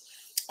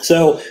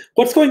 So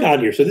what's going on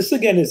here? So this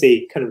again is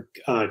a kind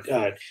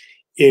of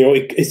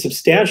a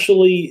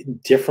substantially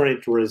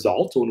different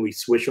result when we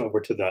switch over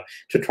to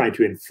trying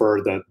to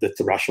infer the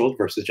threshold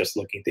versus just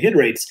looking at the hit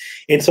rates.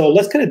 And so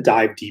let's kind of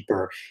dive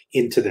deeper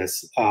into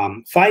this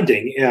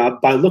finding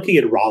by looking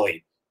at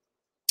Raleigh,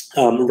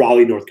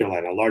 North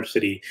Carolina, a large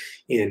city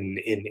in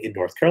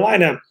North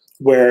Carolina,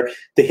 where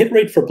the hit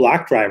rate for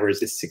Black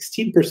drivers is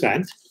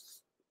 16%.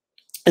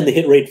 And the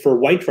hit rate for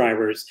white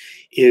drivers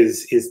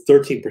is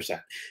 13%.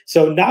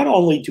 So not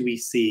only do we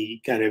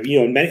see kind of,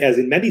 as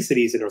in many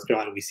cities in North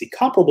Carolina, we see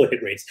comparable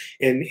hit rates.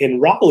 In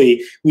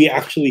Raleigh, we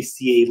actually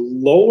see a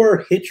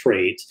lower hit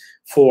rate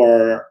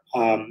for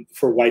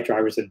white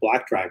drivers and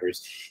Black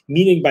drivers,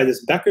 meaning by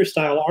this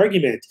Becker-style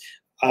argument,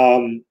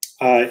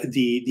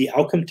 the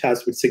outcome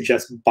test would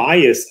suggest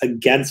bias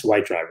against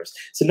white drivers.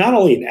 So not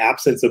only an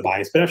absence of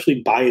bias, but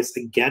actually bias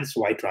against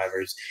white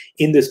drivers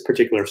in this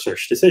particular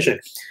search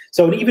decision.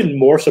 So an even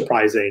more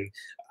surprising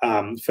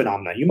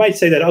phenomenon. You might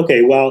say that,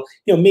 okay, well,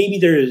 maybe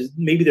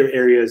there are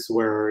areas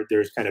where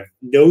there's kind of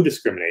no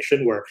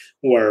discrimination,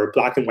 where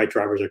Black and white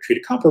drivers are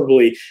treated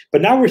comparably,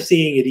 but now we're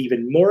seeing it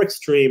even more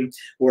extreme,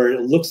 where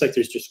it looks like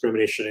there's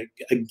discrimination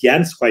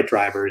against white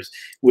drivers,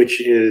 which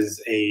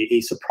is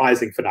a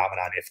surprising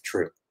phenomenon if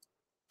true.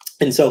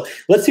 And so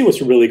let's see what's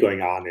really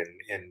going on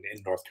in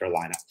North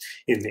Carolina,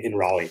 in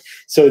Raleigh.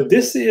 So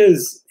this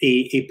is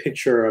a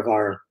picture of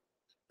our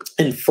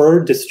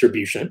inferred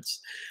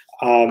distributions.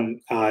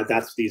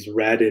 That's these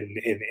red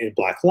and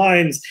black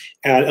lines,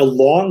 and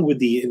along with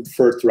the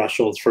inferred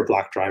thresholds for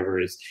Black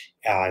drivers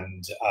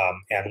and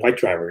white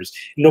drivers.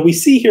 And what we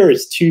see here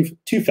is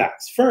two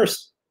facts.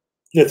 First,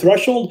 the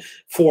threshold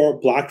for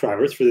Black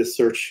drivers for this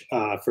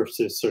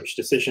search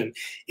decision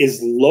is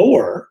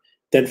lower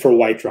than for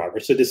white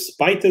drivers. So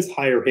despite this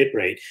higher hit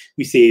rate,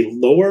 we see a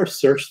lower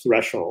search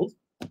threshold,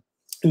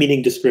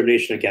 meaning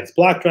discrimination against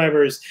Black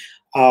drivers.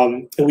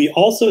 And we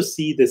also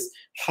see this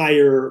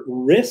higher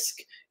risk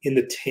in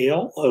the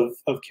tail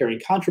of carrying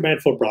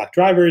contraband for Black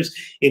drivers.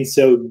 And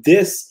so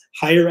this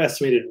higher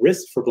estimated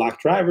risk for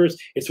Black drivers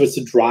is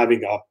what's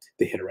driving up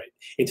the hit rate.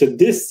 And so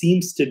this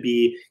seems to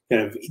be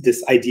kind of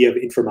this idea of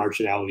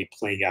inframarginality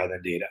playing out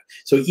in data.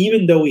 So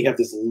even though we have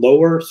this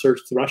lower search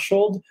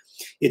threshold,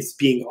 it's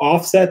being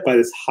offset by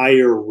this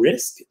higher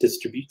risk, this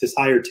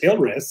higher tail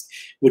risk,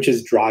 which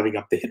is driving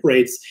up the hit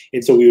rates.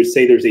 And so we would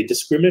say there's a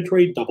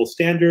discriminatory double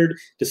standard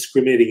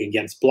discriminating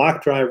against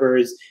Black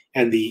drivers,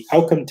 and the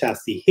outcome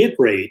test, the hit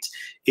rate,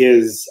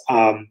 is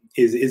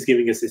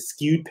giving us a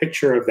skewed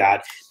picture of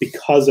that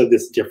because of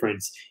this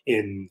difference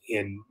in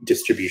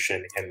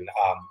distribution and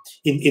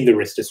in the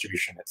risk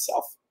distribution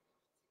itself.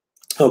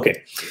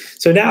 Okay,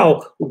 so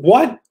now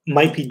what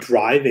might be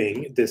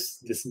driving this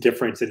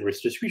difference in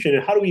risk distribution,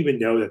 and how do we even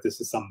know that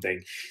this is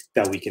something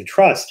that we can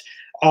trust?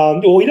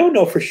 Well, we don't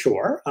know for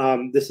sure.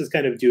 This is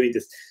kind of doing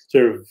this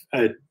sort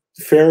of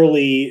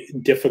fairly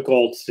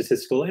difficult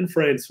statistical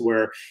inference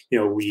where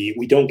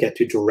we don't get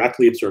to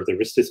directly observe the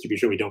risk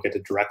distribution. We don't get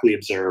to directly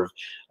observe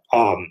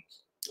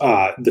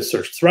the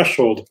search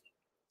threshold,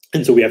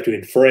 and so we have to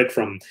infer it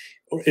from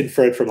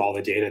all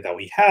the data that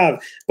we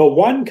have. But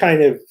one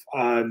kind of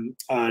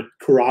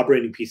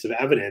corroborating piece of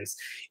evidence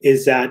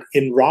is that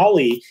in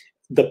Raleigh,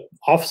 the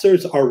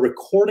officers are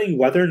recording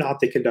whether or not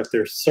they conduct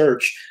their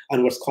search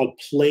on what's called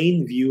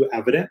plain view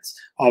evidence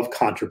of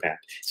contraband.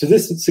 So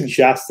this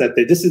suggests that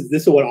this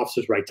is what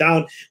officers write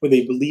down when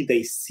they believe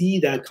they see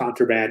that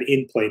contraband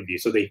in plain view.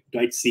 So they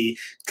might see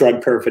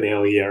drug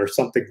paraphernalia or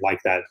something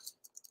like that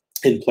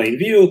in plain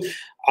view.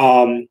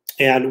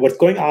 And what's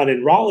going on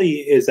in Raleigh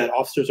is that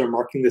officers are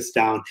marking this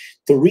down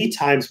 3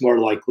 times more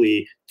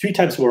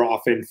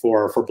often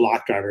for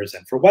Black drivers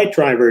and for white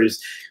drivers,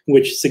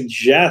 which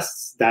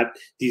suggests that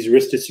these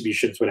risk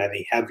distributions would have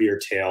a heavier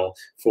tail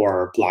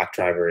for Black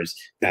drivers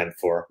than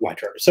for white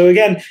drivers. So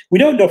again, we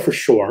don't know for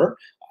sure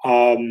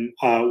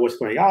what's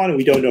going on, and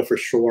we don't know for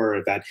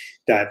sure that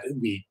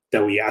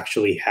we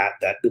actually have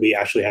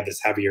this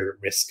heavier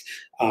risk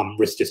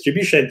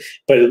distribution.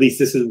 But at least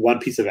this is one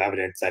piece of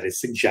evidence that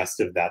is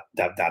suggestive that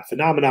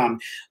phenomenon,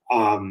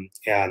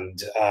 and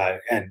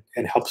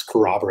helps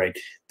corroborate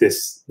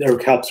this, or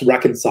helps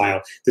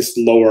reconcile this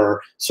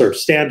lower search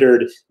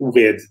standard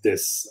with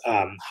this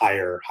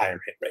higher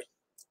hit rate.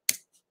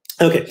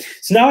 Okay,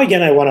 so now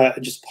again, I want to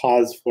just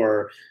pause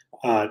for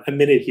a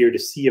minute here to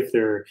see if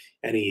there are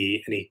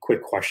any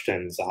quick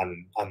questions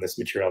on this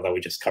material that we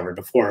just covered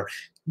before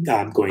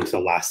going to the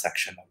last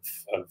section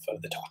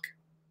of the talk.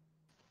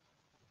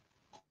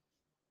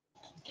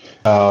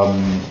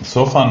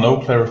 So far, no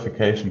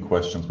clarification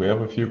questions. We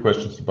have a few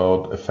questions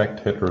about effect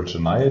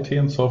heterogeneity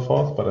and so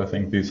forth, but I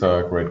think these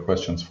are great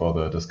questions for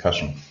the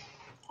discussion.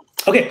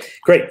 Okay,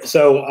 great.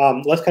 So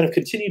let's kind of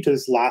continue to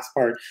this last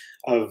part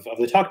of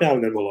the talk now,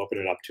 and then we'll open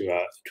it up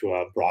to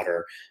a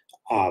broader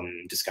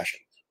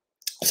discussion.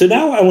 So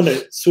now I want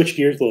to switch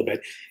gears a little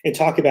bit and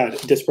talk about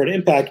disparate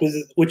impact,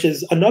 which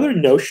is another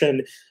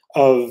notion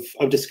of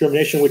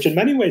discrimination, which in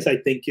many ways I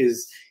think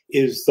is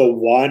the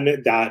one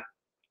that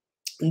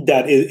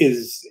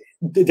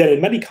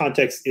in many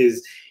contexts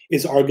is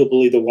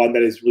arguably the one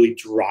that is really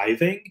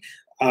driving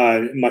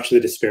much of the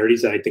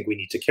disparities that I think we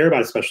need to care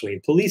about, especially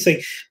in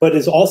policing, but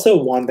is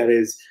also one that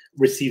is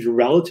received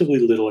relatively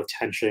little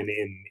attention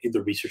in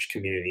the research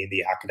community, in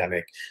the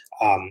academic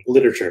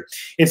literature.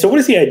 And so what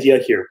is the idea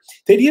here?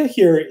 The idea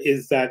here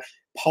is that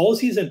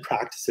policies and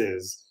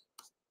practices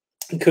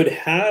could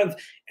have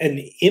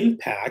an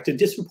impact, a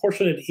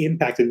disproportionate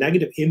impact, a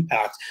negative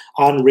impact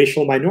on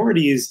racial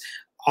minorities,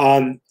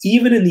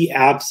 even in the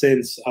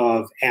absence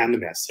of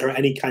animus or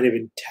any kind of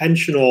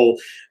intentional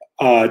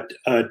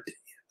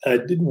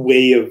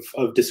way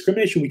of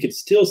discrimination. We could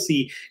still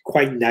see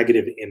quite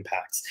negative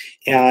impacts.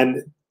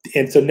 And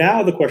so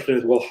now the question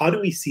is, well, how do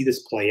we see this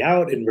play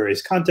out in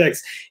various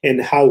contexts,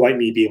 and how might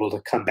we be able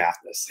to combat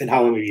this, and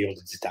how might we be able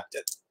to detect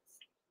it?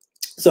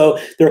 So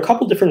there are a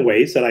couple different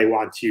ways that I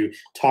want to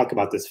talk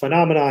about this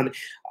phenomenon.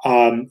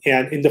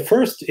 And the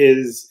first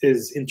is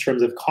in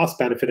terms of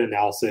cost-benefit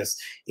analysis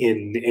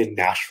in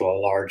Nashville, a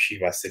large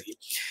US city.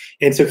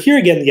 And so here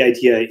again, the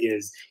idea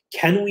is,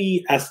 can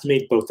we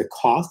estimate both the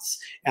costs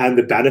and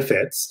the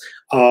benefits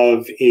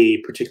of a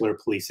particular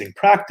policing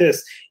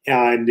practice,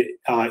 and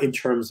in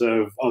terms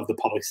of the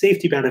public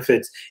safety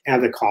benefits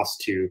and the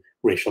cost to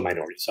racial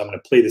minorities? So I'm going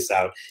to play this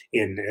out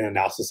in an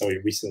analysis that we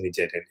recently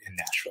did in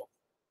Nashville.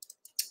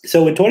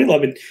 So in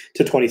 2011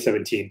 to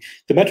 2017,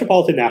 the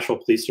Metropolitan Nashville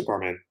Police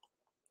Department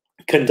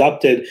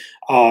conducted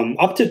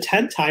up to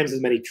 10 times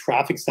as many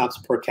traffic stops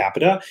per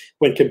capita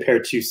when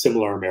compared to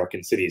similar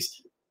American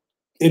cities.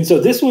 And so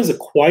this was a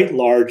quite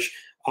large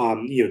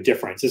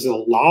difference. There's a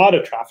lot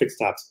of traffic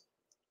stops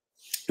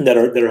that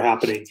are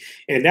happening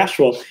in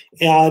Nashville,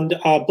 and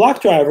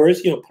Black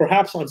drivers,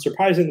 perhaps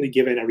unsurprisingly,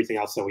 given everything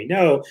else that we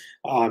know,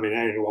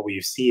 and what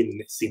we've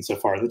seen so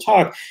far in the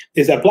talk,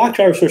 is that Black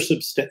drivers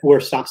were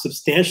stopped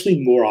substantially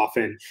more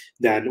often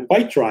than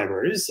white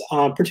drivers,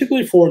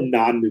 particularly for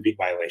non-moving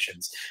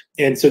violations.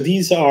 And so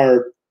these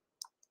are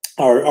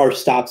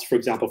stops, for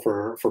example,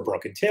 for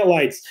broken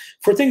taillights,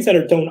 for things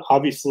that don't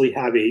obviously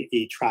have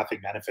a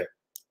traffic benefit.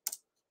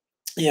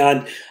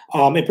 And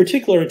in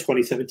particular, in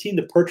 2017,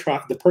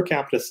 the per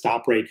capita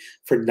stop rate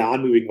for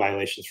non-moving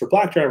violations for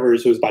Black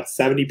drivers was about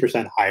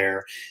 70%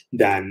 higher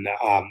than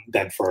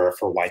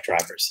for white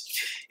drivers.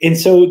 And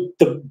so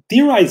the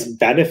theorized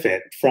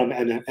benefit from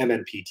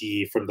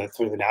MNPD, from the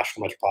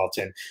National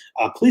Metropolitan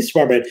Police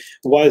Department,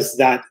 was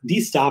that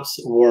these stops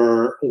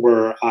were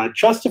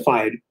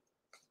justified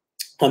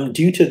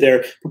due to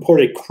their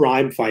purported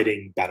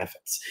crime-fighting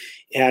benefits.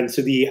 And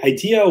so the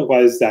idea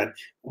was that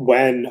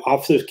when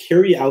officers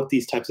carry out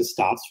these types of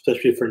stops,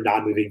 especially for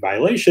non-moving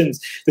violations,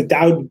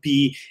 that would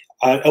be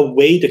a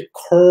way to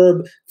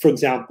curb, for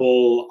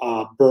example,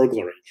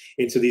 burglary.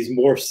 And so these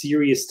more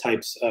serious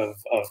types of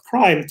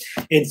crime.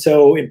 And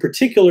so in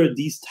particular,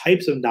 these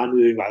types of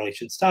non-moving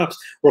violation stops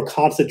were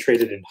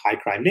concentrated in high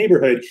crime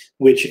neighborhood,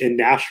 which in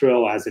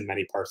Nashville, as in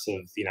many parts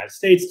of the United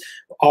States,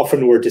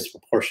 often had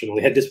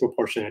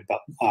disproportionate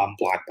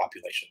Black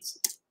populations.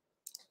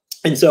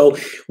 And so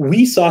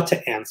we sought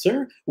to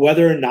answer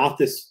whether or not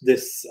this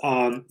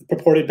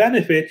purported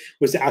benefit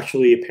was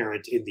actually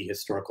apparent in the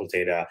historical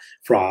data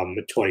from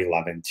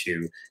 2011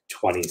 to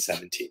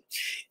 2017.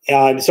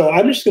 And so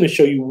I'm just going to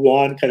show you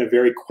one kind of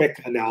very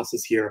quick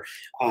analysis here,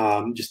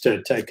 just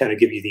to kind of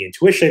give you the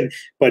intuition,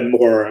 but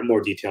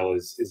more detail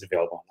is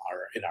available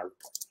in our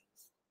report.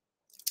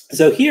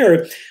 So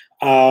here,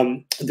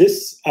 one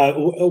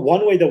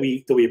way that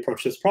we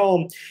approach this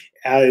problem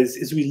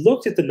is we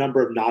looked at the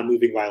number of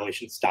non-moving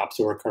violation stops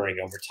that were occurring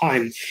over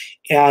time,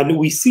 and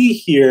we see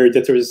here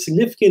that there was a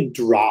significant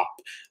drop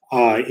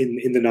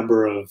in the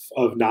number of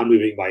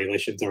non-moving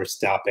violations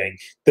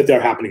that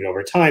are happening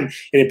over time,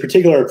 and in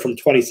particular from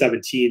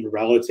 2017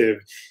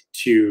 relative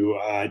to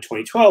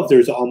 2012,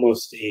 there's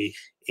almost a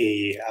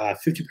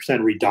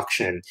 50%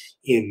 reduction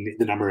in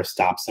the number of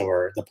stops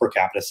the per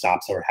capita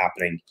stops that were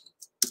happening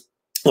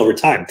over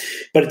time.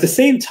 But at the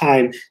same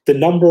time, the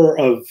number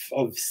of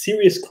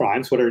serious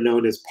crimes, what are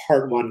known as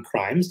Part 1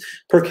 crimes,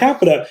 per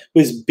capita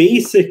was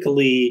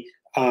basically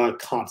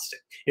constant.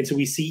 And so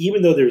we see,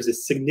 even though there's a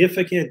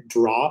significant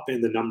drop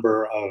in the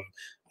number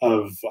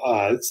of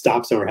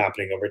stops that were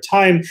happening over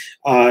time,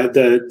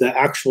 the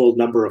actual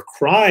number of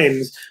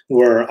crimes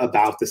were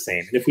about the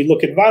same. And if we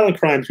look at violent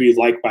crimes, we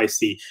likewise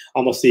see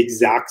almost the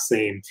exact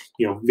same,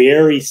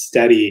 very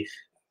steady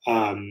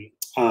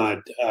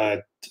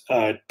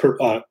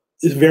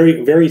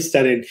very, very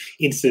steady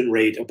incident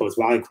rate of both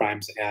violent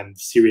crimes and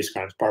serious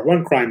crimes, Part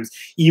 1 crimes,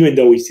 even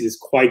though we see this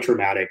quite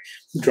dramatic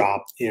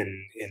drop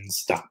in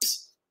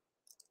stops.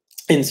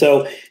 And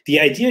so the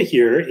idea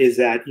here is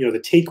that, the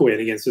takeaway,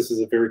 and again, this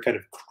is a very kind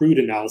of crude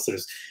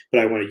analysis,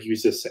 but I want to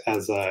use this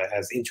as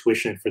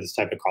intuition for this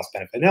type of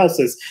cost-benefit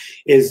analysis,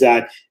 is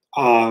that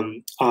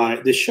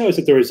this shows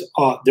that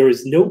there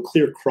is no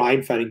clear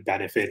crime-fighting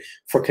benefit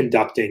for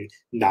conducting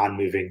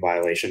non-moving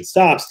violation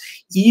stops,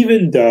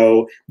 even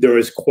though there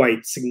is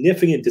quite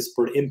significant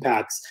disparate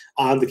impacts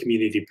on the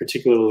community,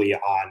 particularly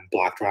on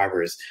Black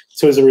drivers.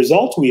 So as a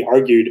result, we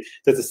argued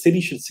that the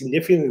city should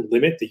significantly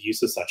limit the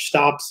use of such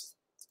stops,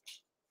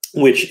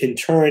 which in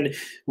turn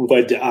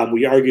would,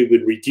 we argue,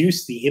 would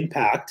reduce the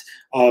impact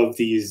of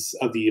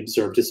the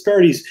observed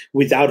disparities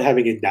without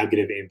having a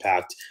negative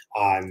impact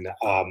on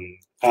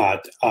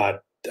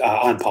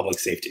public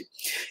safety.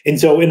 And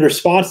so in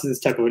response to this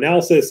type of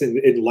analysis,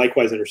 and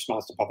likewise in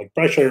response to public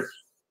pressure,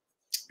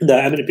 the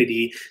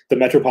MNPD, the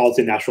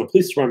Metropolitan National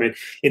Police Department,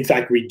 in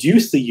fact,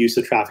 reduced the use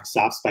of traffic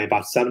stops by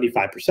about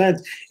 75%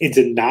 and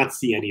did not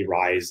see any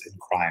rise in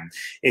crime.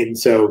 And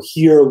so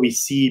here we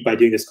see, by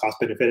doing this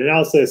cost-benefit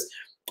analysis,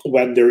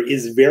 when there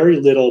is very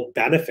little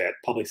benefit,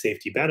 public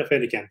safety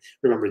benefit, again,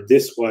 remember,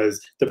 this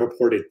was the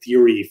purported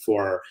theory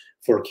for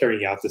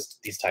carrying out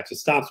these types of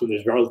stops, when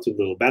there's relatively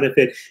little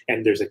benefit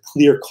and there's a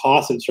clear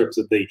cost in terms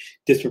of the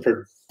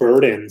disparate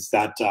burdens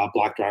that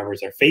Black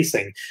drivers are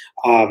facing,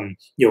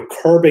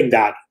 curbing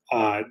that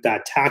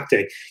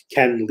tactic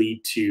can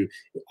lead to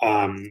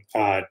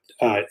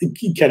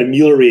can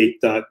ameliorate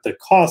the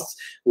costs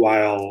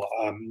while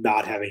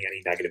not having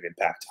any negative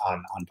impact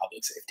on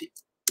public safety.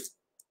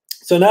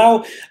 So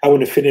now I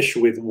want to finish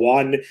with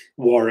one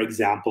more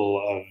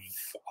example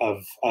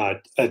of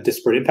a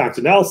disparate impact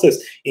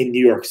analysis in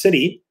New York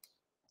City.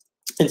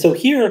 And so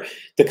here,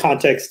 the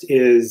context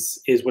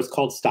is what's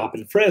called stop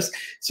and frisk.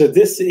 So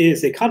this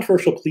is a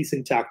controversial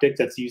policing tactic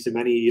that's used in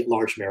many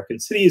large American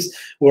cities,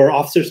 where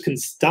officers can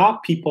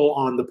stop people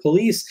on the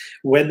police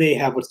when they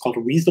have what's called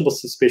a reasonable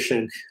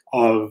suspicion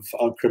of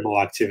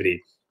criminal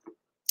activity.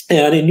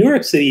 And in New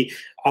York City,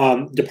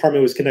 the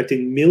department was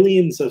conducting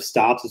millions of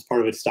stops as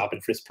part of its stop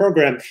and frisk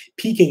program,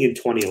 peaking in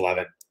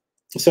 2011.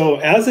 So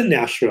as in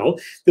Nashville,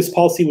 this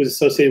policy was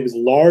associated with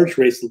large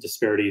racial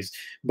disparities,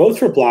 both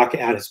for Black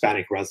and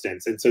Hispanic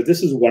residents. And so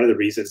this is one of the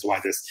reasons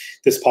why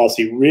this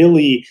policy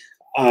really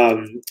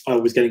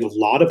was getting a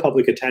lot of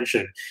public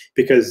attention,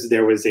 because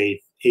there was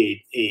a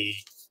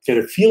kind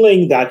of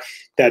feeling that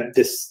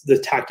the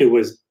tactic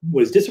was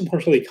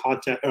disproportionately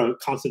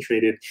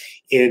concentrated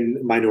in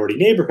minority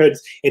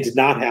neighborhoods and did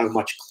not have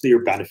much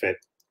clear benefit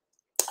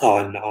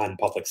on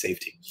public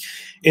safety.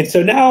 And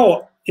so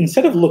now,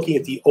 instead of looking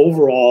at the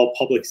overall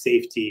public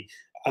safety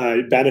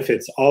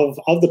benefits of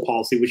the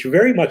policy, which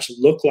very much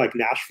look like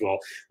Nashville,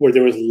 where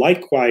there was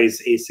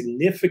likewise a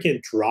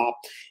significant drop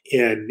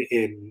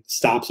in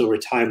stops over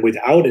time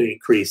without an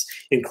increase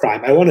in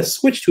crime, I want to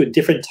switch to a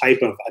different type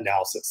of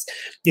analysis.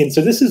 And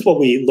so this is what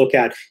we look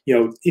at.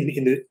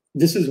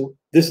 This is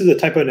the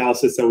type of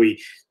analysis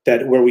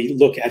where we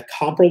look at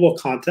comparable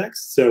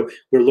contexts. So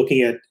we're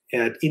looking at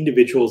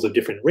individuals of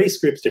different race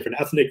groups, different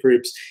ethnic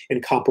groups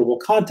in comparable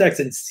contexts,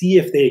 and see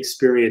if they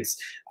experience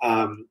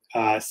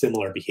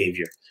similar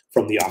behavior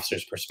from the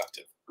officer's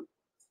perspective.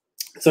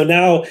 So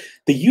now,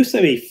 the use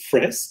of a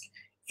frisk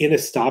in a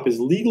stop is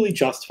legally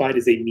justified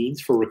as a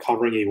means for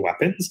recovering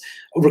weapons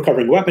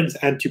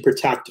and to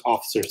protect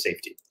officer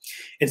safety.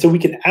 And so we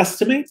can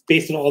estimate,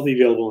 based on all the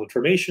available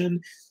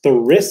information, the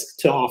risk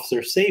to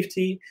officer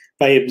safety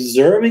by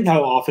observing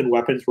how often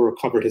weapons were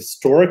recovered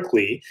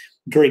historically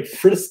during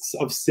frisks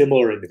of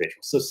similar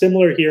individuals. So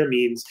similar here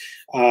means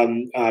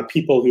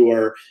people who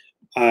are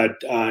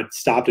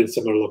stopped in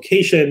similar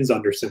locations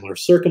under similar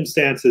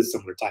circumstances,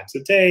 similar times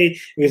of day.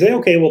 And we say,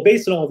 okay, well,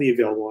 based on all the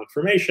available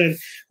information,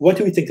 what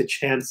do we think the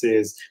chance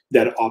is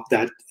that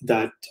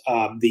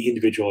the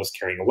individual is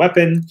carrying a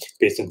weapon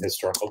based on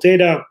historical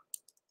data?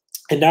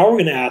 And now we're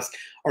going to ask,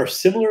 are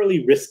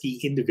similarly risky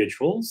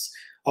individuals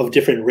of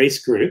different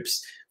race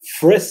groups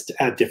frisked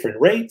at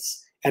different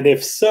rates? And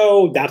if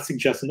so, that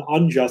suggests an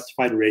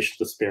unjustified racial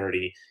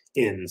disparity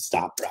in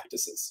stop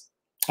practices.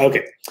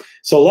 Okay,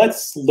 so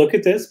let's look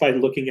at this by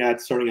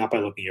starting out by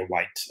looking at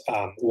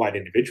white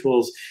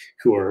individuals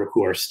who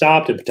are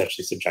stopped and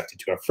potentially subjected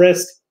to a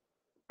frisk.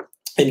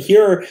 And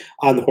here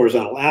on the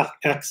horizontal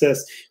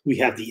axis, we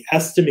have the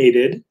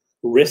estimated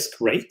risk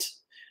rate,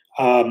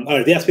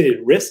 or the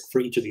estimated risk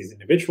for each of these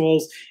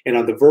individuals. And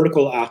on the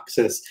vertical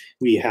axis,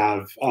 we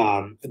have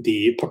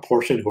the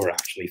proportion who are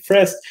actually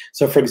frisked.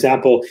 So for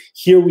example,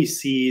 here we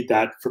see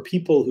that for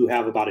people who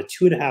have about a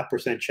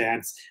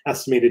 2.5%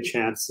 estimated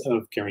chance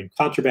of carrying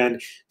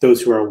contraband,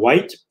 those who are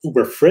white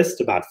were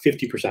frisked about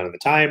 50% of the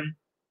time.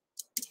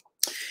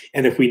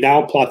 And if we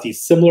now plot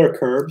these similar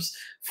curves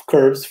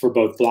for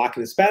both Black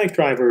and Hispanic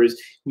drivers,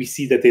 we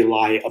see that they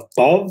lie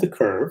above the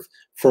curve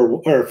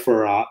for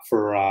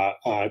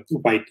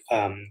white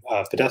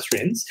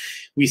pedestrians.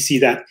 We see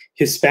that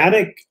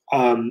Hispanic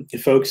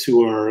folks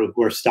who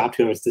are stopped,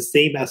 who have the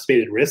same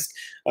estimated risk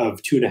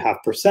of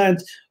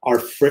 2.5%,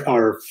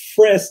 are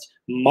frisked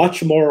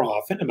much more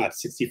often, about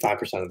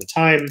 65% of the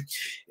time,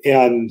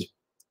 and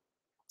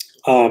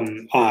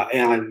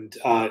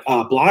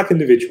Black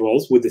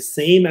individuals with the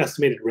same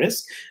estimated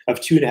risk of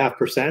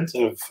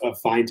 2.5% of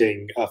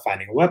finding a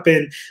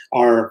weapon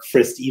are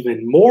frisked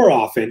even more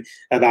often,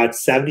 about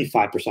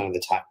 75% of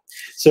the time.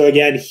 So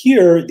again,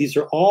 here, these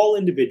are all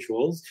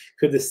individuals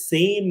who have the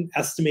same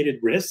estimated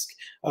risk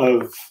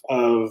of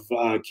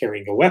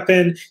carrying a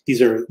weapon.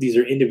 These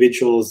are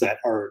individuals that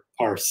are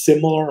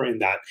similar in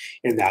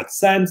that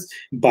sense,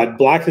 but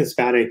Black and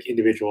Hispanic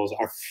individuals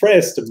are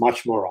frisked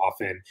much more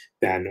often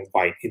than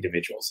white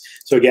individuals.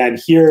 So again,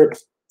 here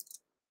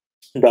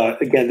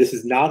again, this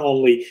is not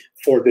only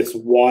for this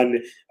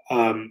one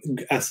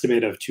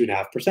estimate of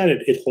 2.5%,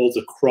 it holds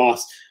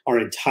across our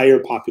entire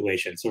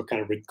population. So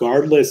kind of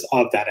regardless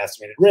of that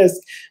estimated risk,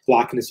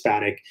 Black and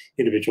Hispanic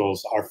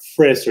individuals are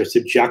frisked or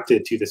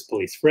subjected to this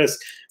police frisk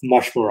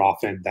much more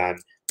often than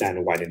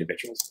white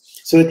individuals.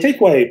 So the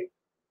takeaway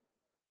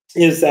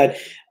is that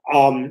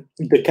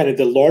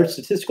the large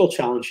statistical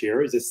challenge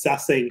here is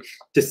assessing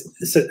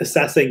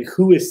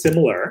who is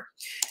similar.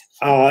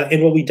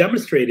 And what we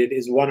demonstrated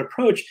is one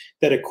approach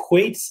that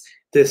equates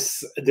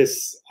this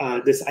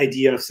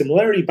idea of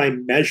similarity by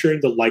measuring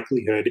the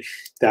likelihood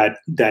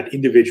that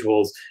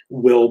individuals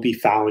will be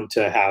found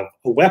to have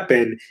a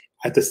weapon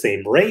at the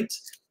same rate.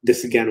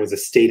 This, again, was a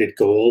stated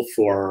goal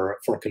for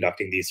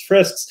conducting these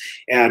frisks.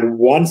 And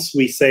once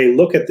we say,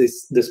 look at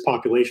this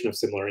population of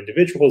similar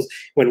individuals,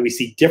 when we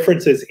see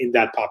differences in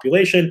that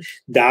population,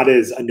 that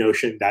is a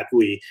notion that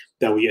we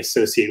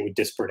associate with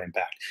disparate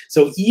impact.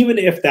 So even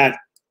if that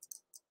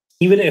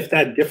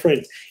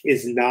difference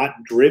is not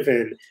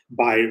driven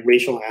by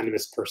racial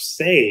animus per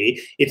se,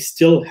 it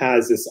still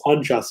has this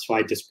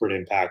unjustified disparate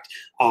impact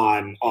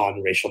on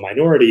racial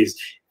minorities,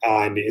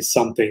 and is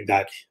something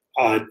that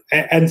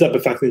ends up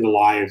affecting the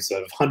lives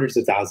of hundreds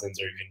of thousands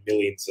or even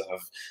millions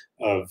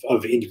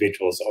of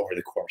individuals over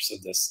the course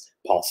of this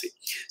policy.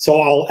 So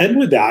I'll end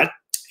with that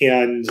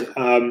and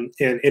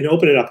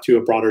open it up to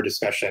a broader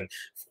discussion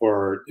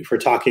for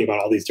talking about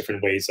all these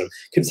different ways of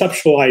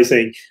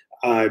conceptualizing,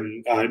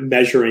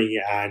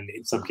 measuring, and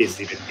in some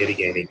cases even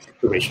mitigating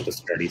the racial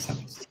disparities.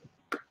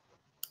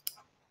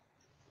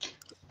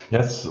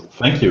 Yes,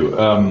 thank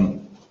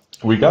you.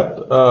 We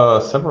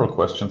got several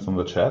questions in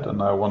the chat,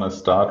 and I want to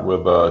start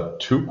with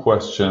 2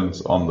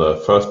 questions on the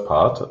first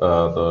part,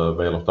 the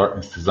Veil of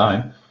Darkness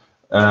design.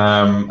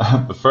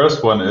 The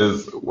first one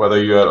is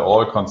whether you're at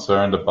all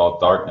concerned about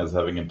darkness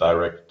having a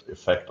direct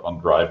effect on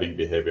driving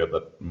behavior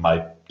that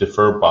might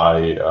differ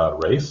by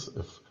race,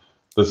 if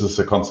this is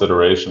a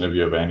consideration, if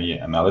you have any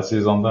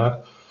analyses on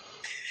that.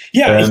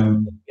 Yeah.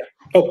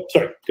 Oh,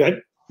 sorry, go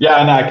ahead. Yeah,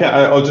 and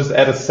I'll just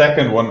add a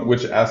second one,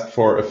 which asked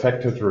for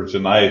effect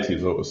heterogeneity.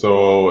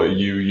 So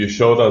you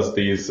showed us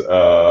these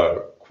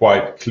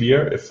quite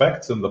clear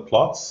effects in the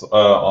plots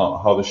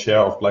on how the share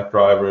of Black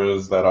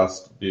drivers that are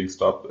being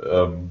stopped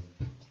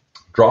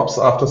drops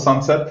after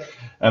sunset.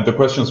 And the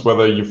question is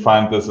whether you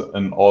find this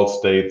in all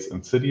states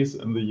and cities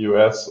in the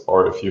US,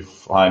 or if you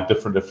find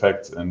different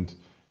effects, and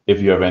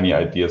if you have any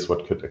ideas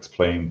what could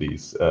explain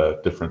these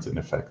difference in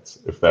effects,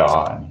 if there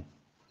are any.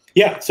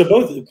 Yeah, so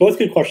both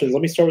good questions.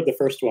 Let me start with the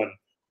first one.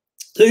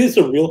 So this is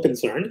a real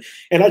concern.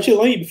 And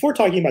actually, before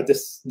talking about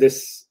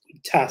this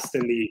test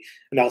and the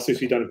analysis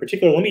we've done in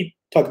particular, let me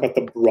talk about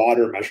the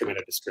broader measurement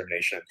of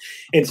discrimination.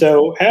 And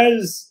so,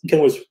 as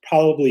was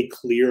probably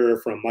clear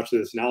from much of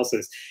this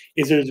analysis,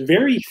 is there's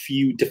very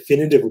few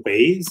definitive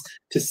ways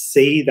to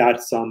say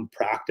that some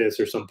practice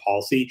or some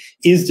policy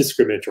is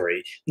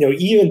discriminatory.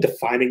 Even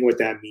defining what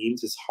that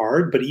means is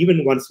hard. But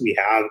even once we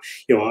have,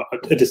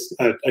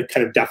 a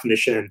kind of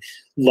definition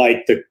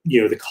like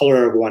the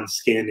color of one's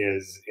skin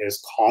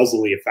is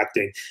causally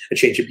affecting a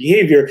change of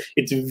behavior,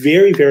 it's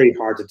very, very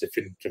hard to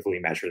definitively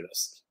measure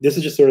this. This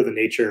is just sort of the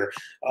nature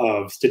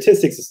of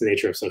statistics. It's the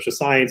nature of social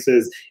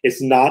sciences.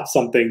 It's not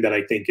something that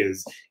I think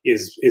is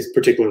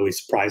particularly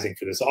surprising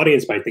for this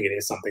audience, but I think it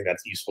is something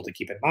that's useful to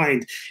keep in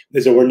mind.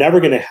 So we're never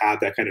going to have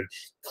that kind of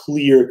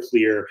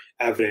clear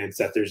evidence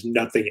that there's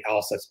nothing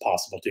else that's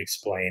possible to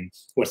explain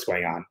what's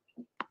going on.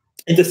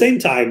 At the same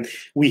time,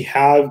 we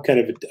have kind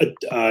of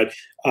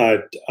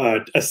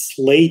a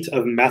slate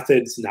of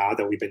methods now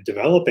that we've been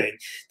developing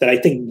that I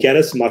think get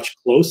us much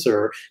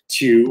closer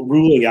to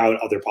ruling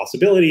out other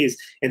possibilities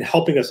and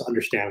helping us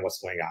understand what's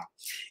going on.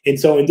 And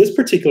so in this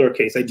particular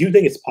case, I do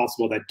think it's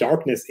possible that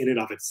darkness in and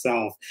of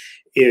itself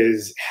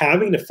is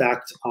having an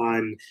effect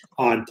on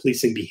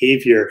policing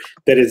behavior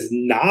that is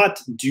not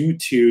due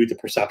to the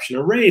perception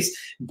of race,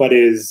 but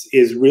is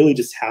really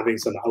just having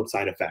some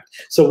outside effect.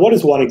 So what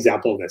is one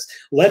example of this?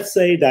 Let's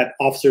say that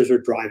officers are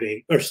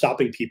driving or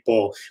stopping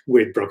people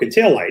with broken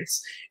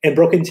taillights, and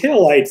broken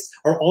taillights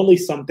are only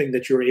something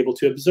that you're able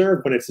to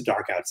observe when it's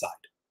dark outside.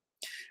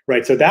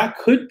 Right, so that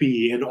could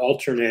be an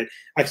alternate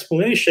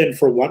explanation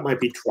for what might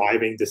be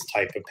driving this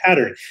type of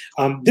pattern.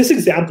 This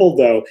example,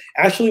 though,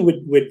 actually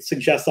would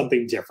suggest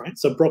something different.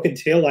 So broken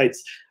taillights,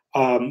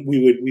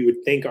 we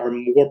would think are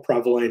more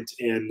prevalent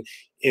in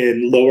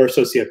lower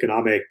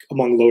socioeconomic,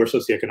 among lower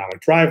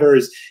socioeconomic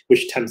drivers,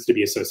 which tends to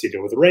be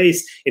associated with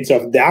race. And so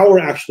if that were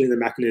actually the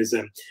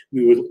mechanism,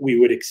 we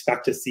would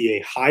expect to see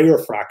a higher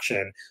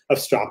fraction of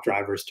stop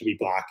drivers to be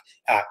Black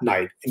at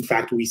night. In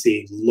fact, we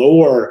see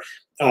lower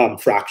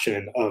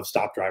fraction of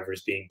stop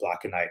drivers being Black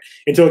at night.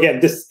 And so again,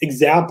 this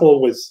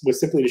example was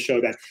simply to show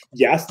that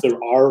yes, there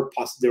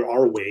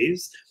are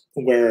ways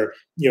where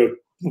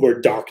where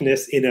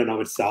darkness in and of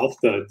itself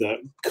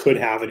could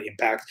have an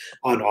impact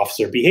on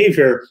officer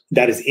behavior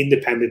that is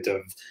independent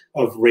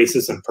of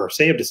racism per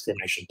se, of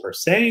discrimination per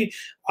se.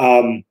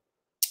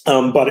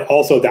 But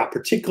also that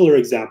particular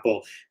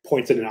example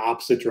points in an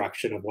opposite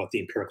direction of what the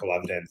empirical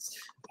evidence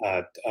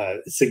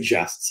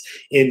suggests.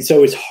 And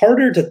so it's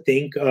harder to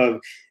think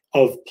of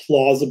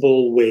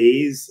plausible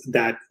ways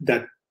that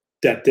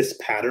this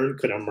pattern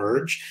could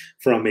emerge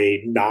from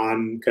a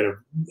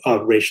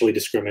racially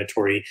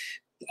discriminatory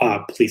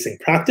policing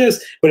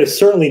practice, but it's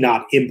certainly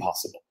not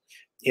impossible.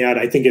 And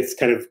I think it's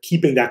kind of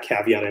keeping that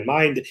caveat in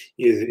mind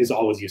is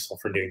always useful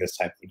for doing this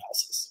type of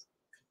analysis.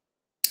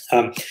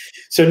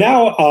 So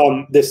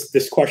now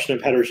this question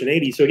of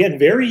heterogeneity. So again,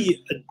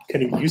 very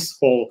kind of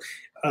useful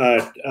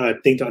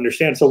thing to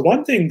understand. So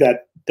one thing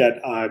that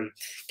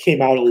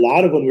came out a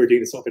lot of when we were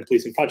doing this open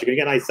policing project.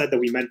 Again, I said that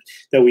we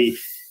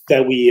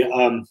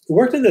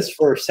worked on this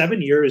for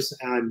 7 years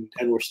and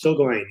we're still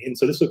going. And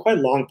so this was quite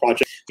a long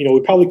project.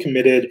 We probably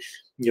committed,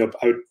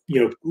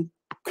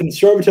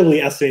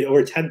 conservatively estimate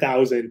over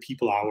 10,000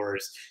 people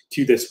hours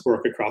to this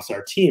work across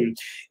our team.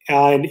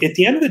 And at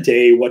the end of the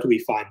day, what do we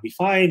find? We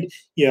find,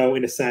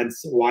 in a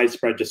sense,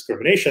 widespread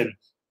discrimination.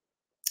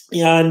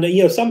 And,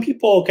 some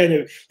people kind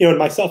of, and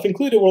myself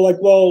included, were like,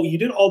 well, you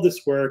did all this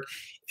work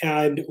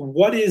and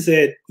what is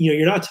it,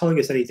 you're not telling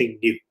us anything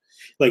new.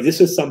 Like this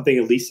is something,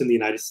 at least in the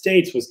United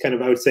States, was kind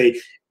of, I would say,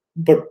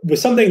 but was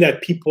something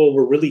that people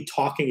were really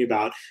talking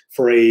about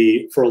for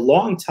a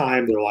long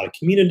time. There were a lot of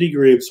community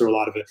groups, or a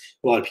lot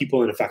of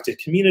people in affected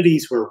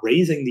communities who were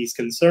raising these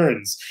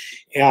concerns.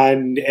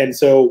 And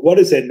so what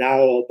is it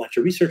now? A bunch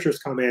of researchers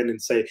come in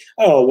and say,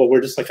 oh, well,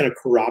 we're just like kind of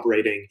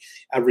corroborating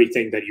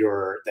everything that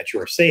you're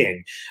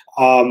saying.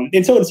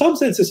 And so in some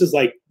sense, this is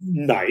like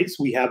nice.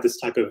 We have this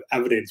type of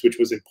evidence, which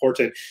was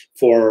important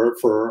for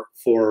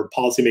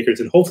policymakers,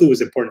 and hopefully was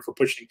important for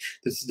pushing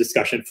this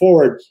discussion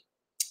forward.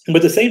 But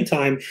at the same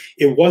time,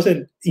 it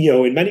wasn't,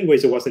 in many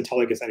ways, it wasn't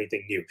telling us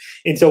anything new.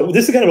 And so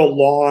this is kind of a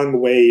long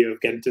way of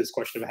getting to this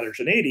question of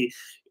heterogeneity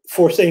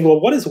for saying,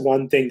 well, what is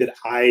one thing that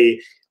I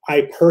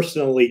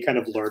personally kind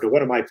of learned, or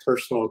what are my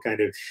personal kind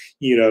of,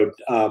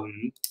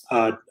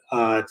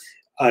 I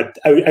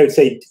would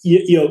say,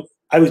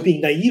 I was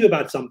being naive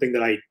about something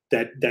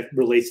that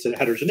relates to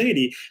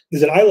heterogeneity,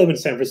 is that I live in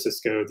San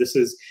Francisco. This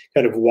is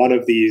kind of one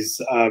of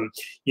these,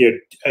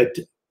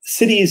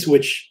 cities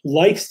which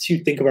likes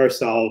to think of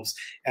ourselves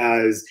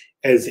as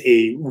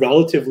a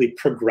relatively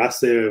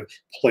progressive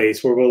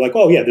place where we're like,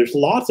 oh yeah, there's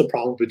lots of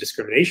problems with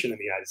discrimination in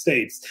the United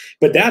States,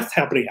 but that's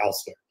happening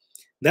elsewhere.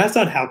 That's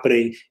not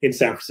happening in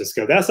San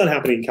Francisco. That's not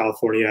happening in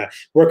California.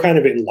 We're kind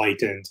of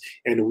enlightened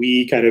and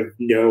we kind of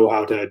know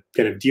how to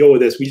kind of deal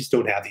with this. We just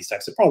don't have these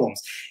types of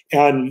problems.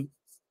 And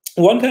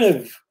one kind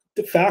of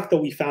the fact that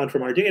we found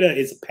from our data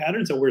is the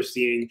patterns that we're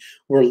seeing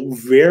were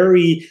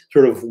very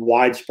sort of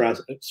widespread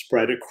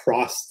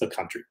across the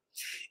country.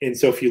 And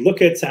so if you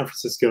look at San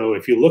Francisco,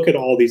 if you look at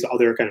all these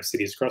other kind of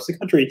cities across the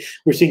country,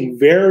 we're seeing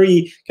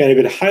very kind of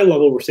at a high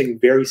level, we're seeing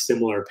very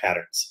similar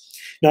patterns.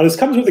 Now, this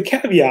comes with a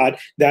caveat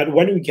that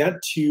when we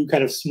get to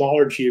kind of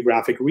smaller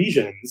geographic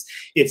regions,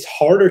 it's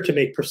harder to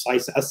make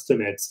precise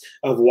estimates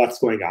of what's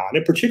going on.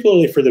 And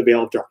particularly for the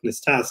veil of darkness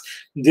test,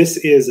 this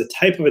is a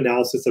type of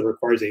analysis that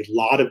requires a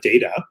lot of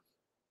data.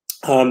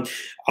 And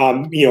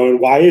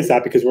why is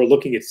that? Because we're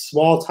looking at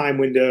small time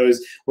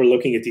windows. We're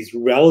looking at these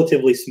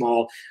relatively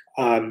small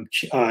kind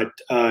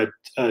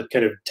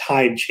of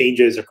time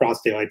changes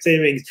across daylight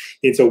savings.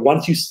 And so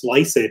once you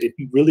slice it,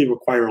 you really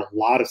require a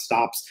lot of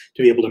stops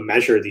to be able to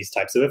measure these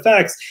types of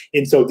effects.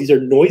 And so these are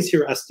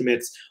noisier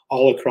estimates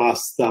all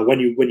across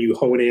when you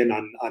hone in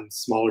on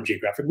smaller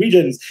geographic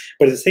regions.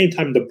 But at the same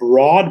time, the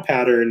broad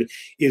pattern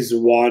is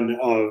one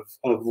of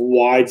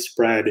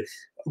widespread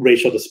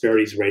racial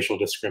disparities, racial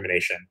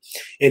discrimination.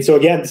 And so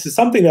again, this is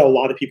something that a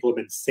lot of people have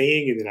been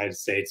saying in the United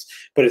States,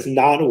 but it's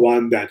not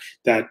one that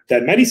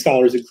many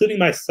scholars, including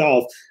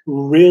myself,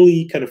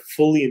 really kind of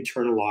fully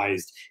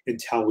internalized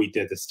until we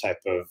did this type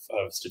of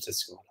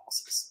statistical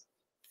analysis.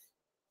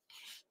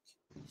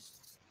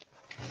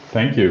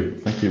 Thank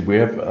you. We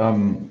have, I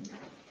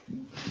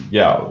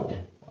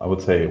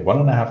would say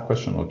 1.5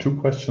 question or 2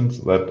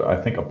 questions that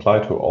I think apply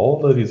to all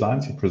the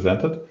designs you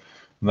presented.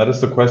 And that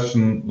is the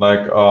question,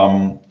 like,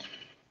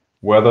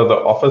 whether the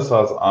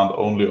officers aren't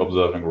only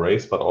observing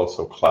race, but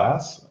also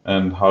class,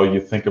 and how you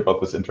think about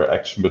this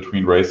interaction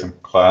between race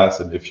and class,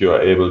 and if you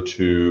are able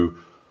to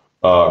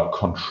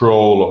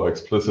control or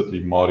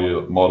explicitly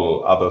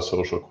model other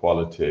social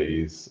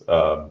qualities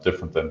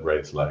different than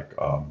race, like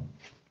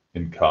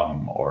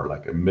income or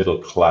like a middle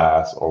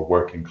class or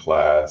working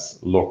class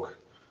look,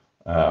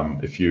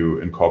 if you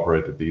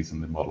incorporated these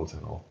in the models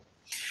at all.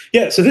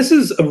 Yeah, so this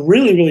is a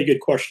really, really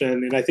good question,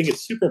 and I think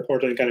it's super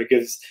important and kind of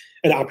gives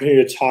an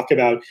opportunity to talk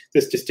about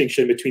this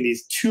distinction between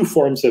these 2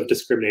 forms of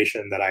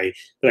discrimination that I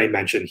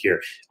mentioned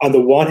here. On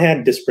the one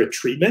hand, disparate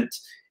treatment.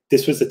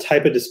 This was the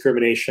type of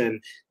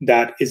discrimination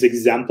that is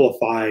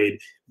exemplified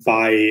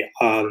by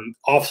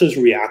officers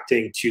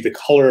reacting to the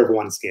color of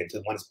one's skin,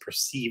 to one's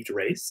perceived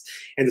race.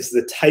 And this is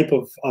the type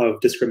of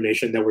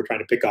discrimination that we're trying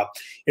to pick up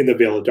in the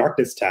veil of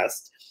darkness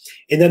test.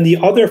 And then the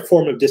other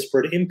form of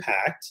disparate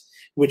impact,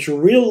 which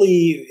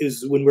really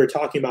is when we're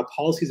talking about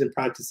policies and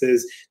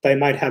practices that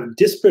might have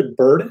disparate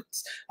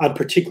burdens on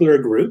particular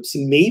groups,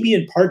 maybe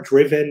in part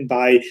driven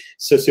by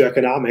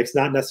socioeconomics,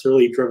 not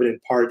necessarily driven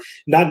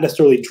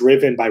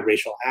by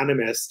racial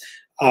animus,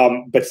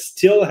 but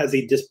still has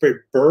a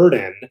disparate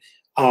burden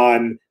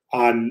on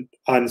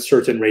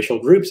certain racial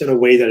groups in a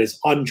way that is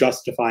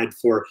unjustified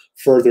for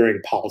furthering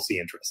policy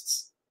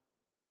interests.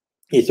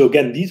 And so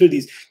again, these are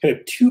these kind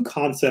of two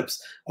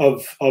concepts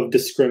of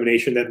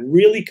discrimination that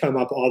really come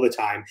up all the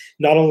time,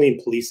 not only in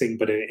policing,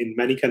 but in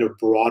many kind of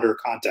broader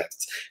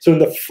contexts. So in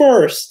the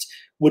first,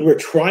 when we're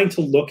trying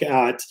to look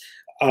at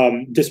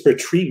disparate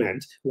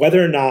treatment,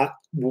 whether or not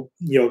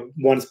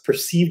one's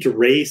perceived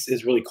race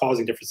is really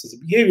causing differences in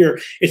behavior,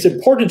 it's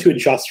important to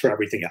adjust for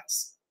everything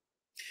else.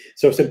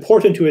 So it's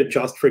important to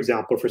adjust, for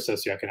example, for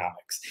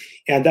socioeconomics.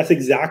 And that's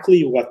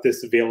exactly what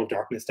this veil of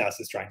darkness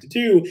test is trying to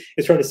do,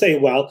 is trying to say,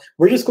 well,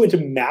 we're just going to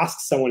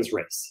mask someone's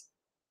race.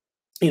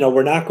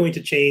 We're not going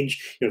to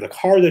change the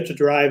car that you're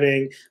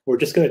driving. We're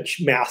just going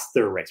to mask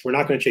their race. We're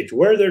not going to change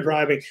where they're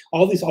driving.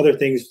 All these other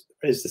things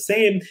is the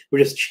same. We're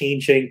just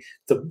changing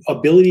the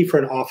ability for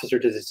an officer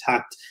to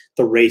detect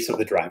the race of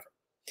the driver.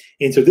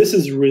 And so this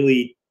is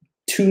really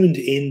tuned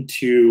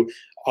into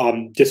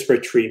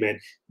disparate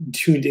treatment,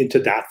 tuned into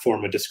that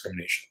form of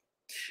discrimination.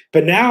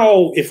 But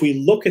now, if we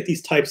look at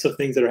these types of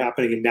things that are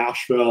happening in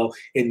Nashville,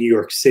 in New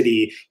York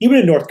City, even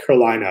in North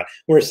Carolina,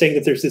 we're saying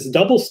that there's this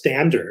double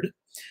standard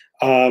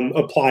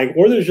applying,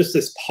 or there's just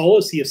this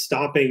policy of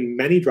stopping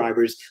many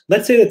drivers.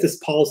 Let's say that this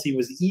policy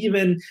was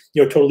even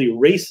totally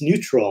race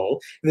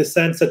neutral, in the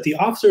sense that the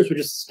officers were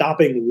just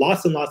stopping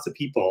lots and lots of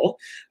people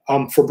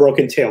for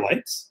broken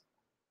taillights.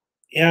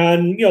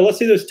 And let's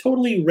say there's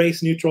totally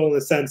race neutral in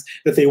the sense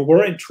that they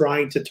weren't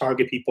trying to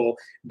target people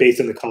based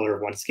on the color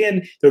of one's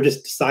skin. They're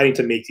just deciding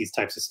to make these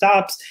types of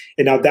stops.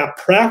 And now that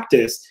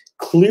practice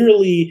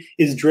clearly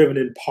is driven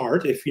in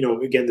part, if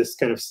again, this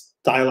kind of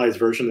stylized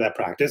version of that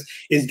practice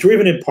is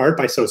driven in part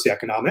by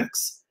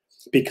socioeconomics.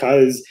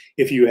 Because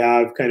if you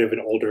have kind of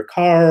an older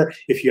car,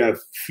 if you have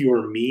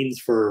fewer means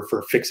for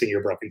fixing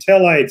your broken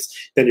taillights,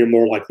 then you're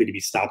more likely to be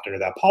stopped under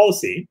that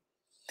policy.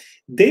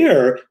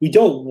 There, we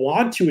don't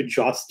want to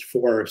adjust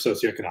for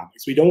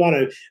socioeconomics. We don't want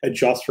to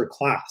adjust for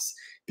class,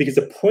 because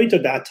the point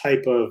of that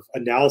type of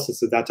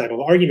analysis, of that type of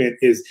argument,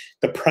 is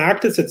the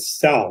practice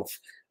itself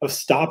of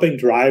stopping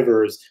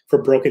drivers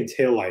for broken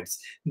taillights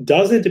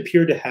doesn't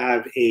appear to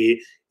have a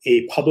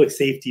public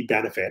safety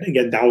benefit.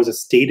 Again, that was a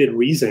stated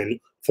reason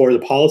for the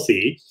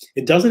policy.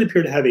 It doesn't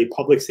appear to have a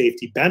public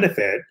safety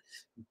benefit,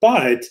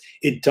 but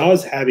it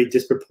does have a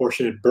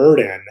disproportionate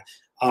burden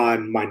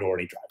on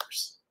minority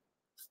drivers.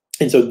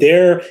 And so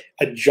they're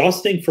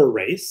adjusting for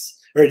race,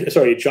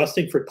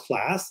 adjusting for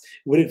class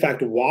would in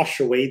fact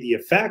wash away the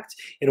effect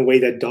in a way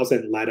that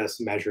doesn't let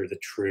us measure the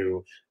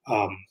true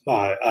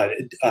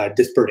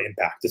disparate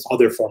impact, this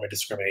other form of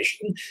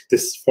discrimination,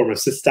 this form of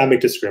systemic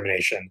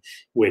discrimination,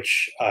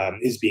 which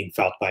is being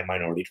felt by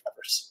minority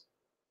drivers.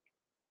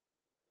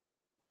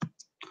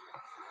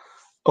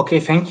 Okay,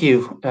 thank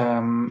you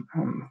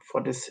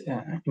for this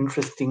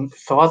interesting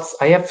thoughts.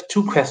 I have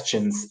two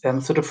questions.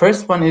 So the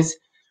first one is,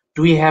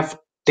 do we have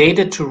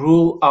data to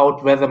rule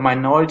out whether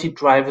minority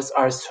drivers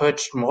are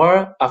searched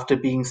more after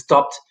being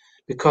stopped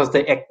because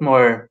they act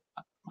more,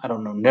 I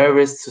don't know,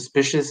 nervous,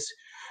 suspicious,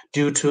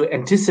 due to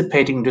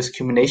anticipating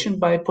discrimination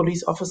by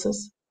police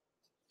officers?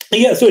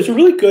 Yeah, so it's a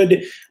really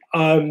good,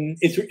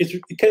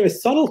 it's kind of a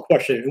subtle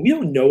question, and we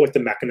don't know what the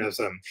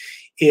mechanism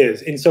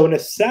is. And so in a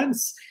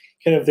sense,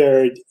 kind of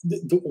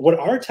what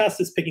our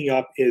test is picking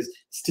up is,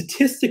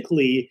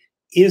 statistically,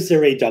 is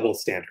there a double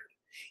standard?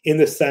 In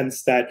the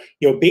sense that,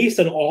 based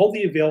on all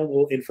the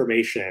available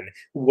information,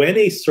 when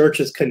a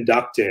search is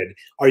conducted,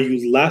 are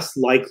you less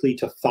likely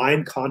to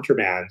find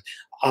contraband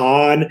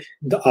on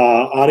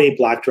a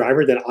Black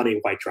driver than on a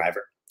white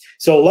driver?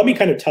 So let me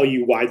kind of tell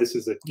you why this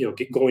is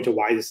go into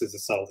why this is a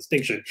subtle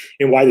distinction,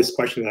 and why this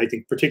question is, I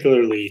think,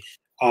 particularly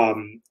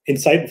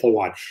insightful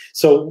one.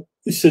 So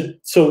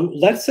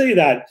let's say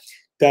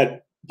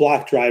that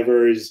Black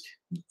drivers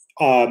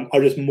are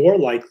just more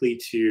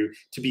likely to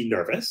be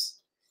nervous,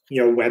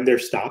 when they're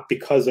stopped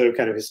because of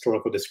kind of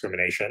historical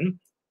discrimination.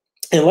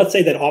 And let's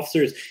say that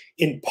officers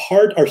in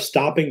part are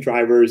stopping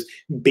drivers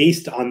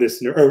based on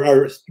this, or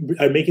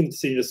are making the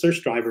decision to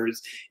search drivers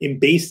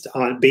based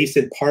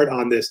in part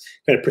on this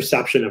kind of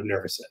perception of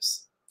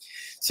nervousness.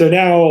 So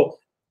now,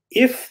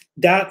 if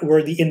that were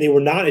and they were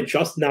not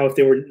if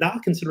they were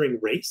not considering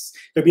race,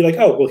 they'd be like,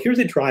 oh, well, here's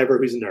a driver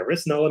who's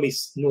nervous. Now let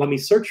me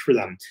search for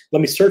them.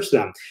 Let me search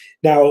them.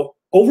 Now,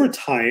 over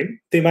time,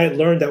 they might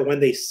learn that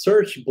when they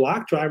search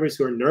Black drivers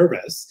who are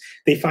nervous,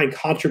 they find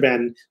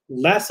contraband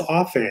less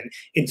often.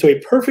 And so a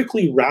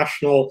perfectly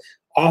rational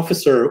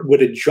officer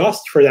would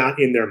adjust for that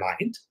in their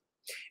mind.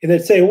 And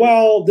they'd say,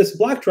 well, this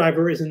Black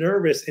driver is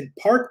nervous in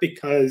part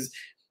because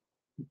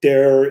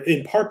there's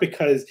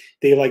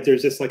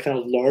this kind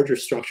of larger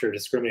structure of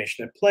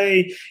discrimination at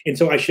play. And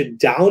so I should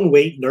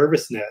downweight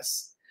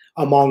nervousness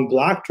among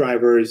Black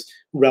drivers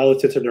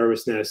relative to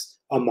nervousness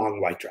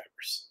among white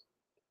drivers.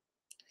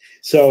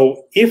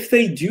 So if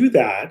they do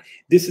that,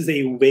 this is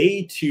a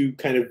way to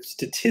kind of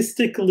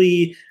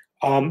statistically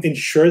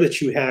ensure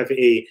that you have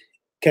a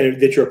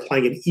that you're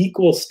applying an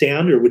equal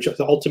standard, which is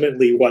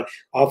ultimately what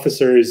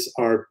officers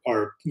are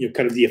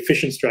kind of the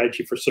efficient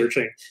strategy for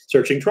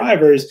searching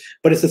drivers.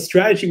 But it's a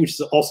strategy which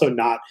is also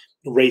not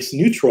race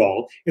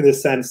neutral in the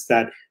sense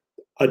that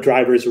a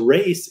driver's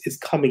race is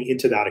coming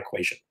into that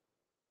equation.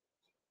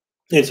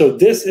 And so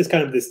this is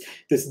kind of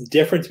this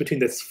difference between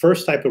this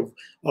first type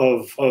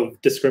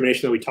of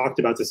discrimination that we talked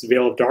about, this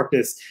veil of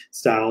darkness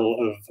style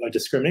of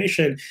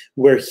discrimination,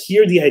 where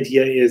here the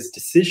idea is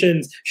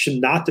decisions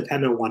should not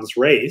depend on one's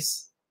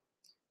race.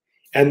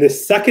 And the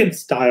second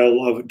style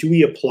of, do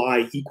we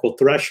apply equal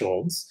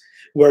thresholds,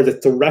 where the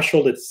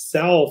threshold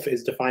itself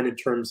is defined in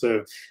terms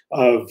of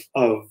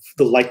the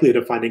likelihood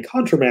of finding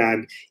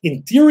contraband,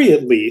 in theory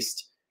at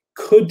least,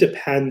 could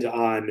depend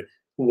on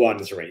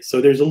one's race.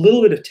 So there's a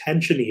little bit of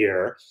tension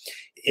here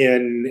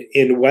in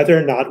whether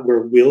or not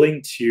we're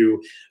willing to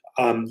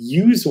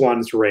use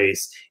one's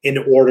race in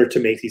order to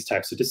make these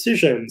types of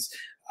decisions.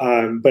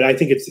 But I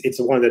think it's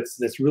one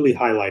that's really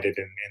highlighted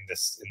in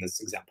this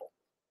example.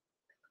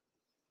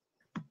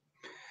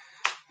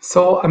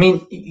 So, I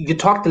mean, you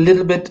talked a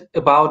little bit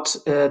about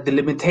the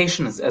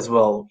limitations as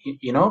well,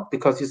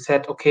 because you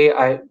said,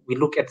 okay, we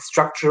look at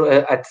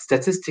at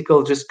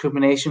statistical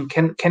discrimination.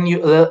 Can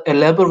you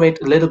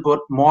elaborate a little bit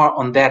more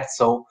on that?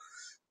 So,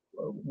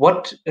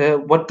 what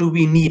do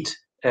we need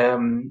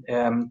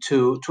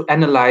to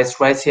analyze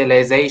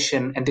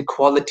racialization and the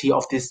quality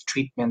of these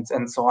treatments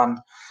and so on?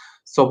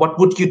 So, what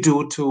would you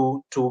do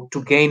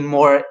to gain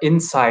more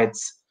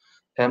insights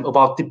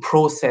about the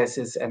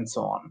processes and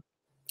so on?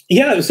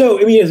 Yeah, so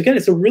I mean, again,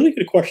 it's a really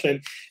good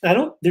question.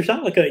 And there's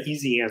not like an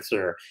easy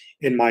answer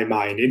in my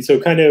mind. And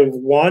so kind of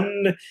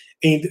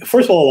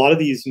first of all, a lot of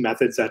these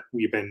methods that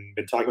we've been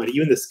talking about,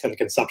 even this kind of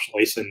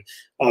conceptualization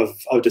of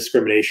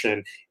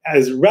discrimination,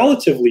 is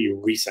relatively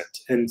recent.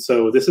 And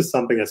so this is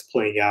something that's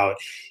playing out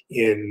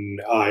in,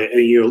 at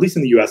least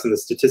in the US, in the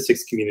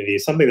statistics community,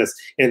 something that's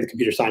in the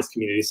computer science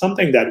community,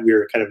 something that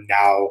we're kind of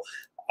now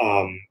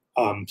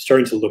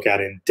starting to look at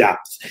in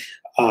depth.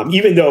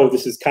 Even though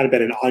this has kind of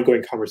been an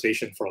ongoing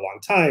conversation for a long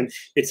time,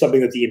 it's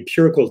something that the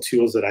empirical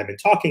tools that I've been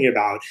talking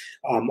about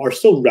are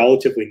still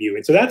relatively new.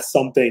 And so that's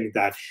something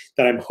that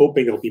I'm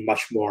hoping there'll be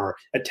much more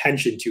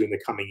attention to in the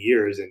coming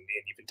years and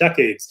even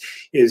decades,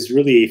 is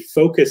really a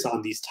focus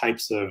on these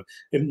types of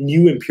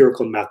new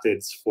empirical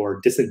methods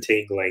for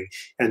disentangling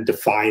and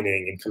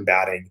defining and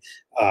combating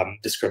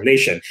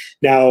discrimination.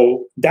 Now,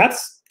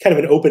 that's kind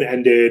of an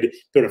open-ended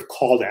sort of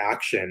call to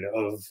action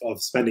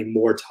of spending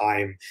more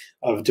time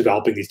of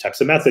developing these types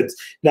of methods.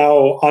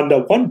 Now, on the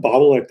one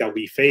bottleneck that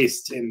we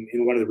faced in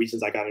one of the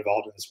reasons I got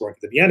involved in this work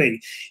at the beginning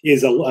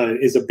is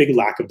a big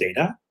lack of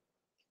data.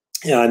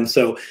 And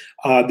so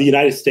the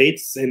United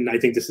States, and I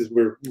think this is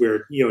where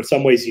we're in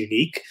some ways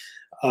unique,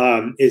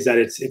 is that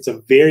it's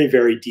a very,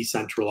 very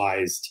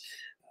decentralized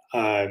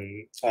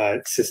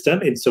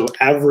system. And so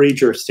every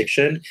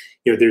jurisdiction,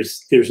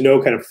 there's no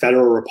kind of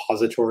federal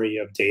repository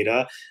of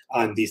data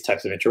on these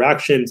types of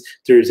interactions.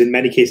 There's, in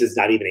many cases,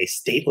 not even a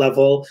state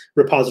level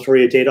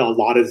repository of data. A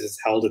lot of this is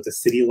held at the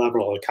city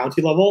level or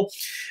county level,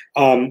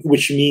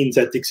 which means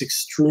that it's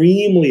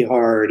extremely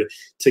hard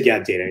to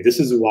get data.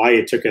 This is why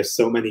it took us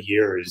so many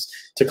years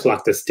to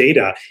collect this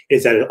data,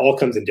 is that it all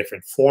comes in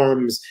different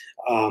forms.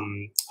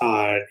 And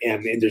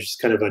there's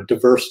kind of a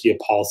diversity of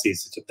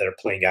policies that are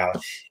playing out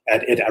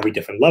at every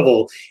different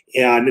level.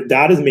 And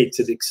that makes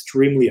it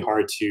extremely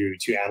hard to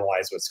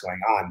analyze what's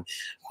going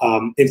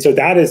on. And so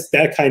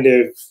that kind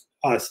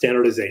of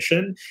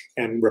standardization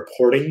and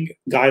reporting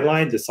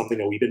guidelines is something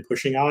that we've been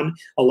pushing on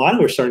a lot.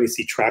 We're starting to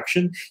see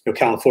traction.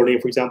 California,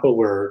 for example,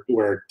 we're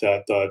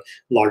the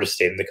largest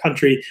state in the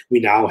country. We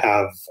now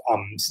have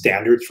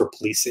standards for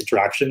police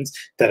interactions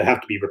that have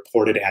to be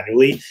reported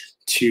annually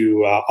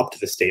to up to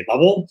the state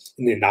level,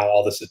 and then now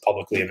all this is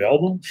publicly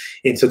available,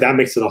 and so that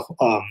makes it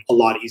a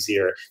lot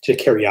easier to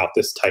carry out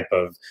this type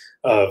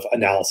of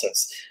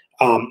analysis.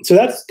 So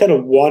that's kind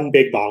of one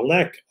big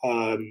bottleneck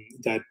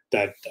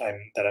that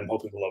I'm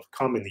hoping will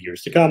overcome in the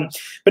years to come.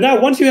 But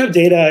now, once you have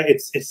data,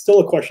 it's still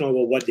a question of,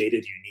 well, what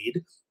data do you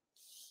need?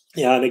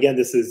 Yeah, and again,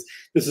 this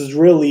is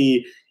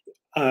really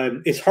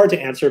it's hard to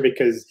answer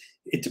because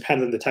it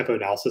depends on the type of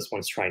analysis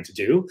one's trying to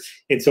do.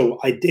 And so,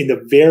 in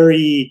the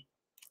very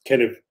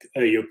kind of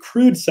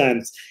crude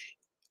sense,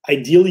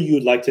 ideally you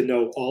would like to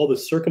know all the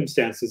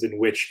circumstances in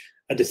which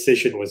a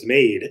decision was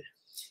made.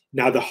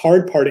 Now, the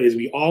hard part is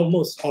we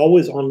almost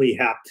always only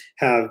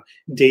have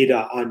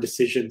data on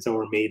decisions that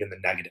were made in the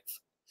negative,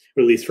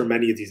 or at least for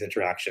many of these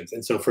interactions.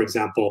 And so, for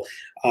example,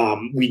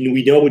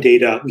 we know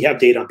data. We have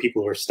data on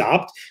people who are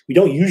stopped. We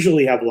don't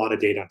usually have a lot of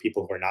data on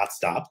people who are not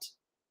stopped.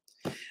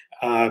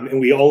 And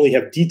we only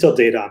have detailed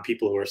data on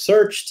people who are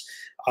searched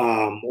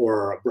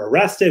or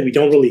arrested. We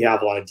don't really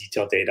have a lot of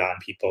detailed data on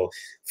people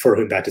for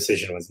whom that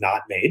decision was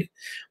not made.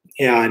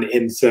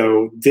 And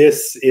so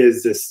this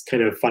is this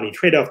kind of funny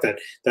trade-off that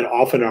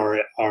often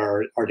our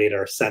data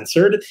are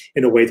censored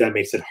in a way that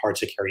makes it hard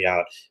to carry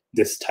out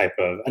this type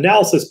of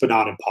analysis, but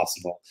not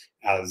impossible,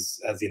 as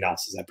the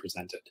analysis I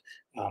presented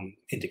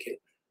indicate.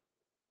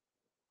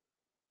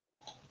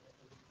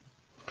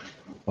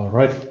 All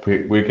right,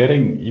 we're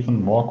getting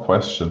even more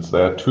questions.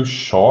 There are two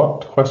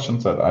short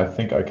questions that I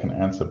think I can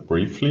answer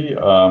briefly.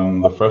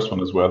 The first one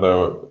is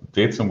whether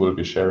DeZIM will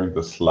be sharing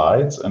the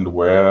slides and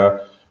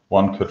where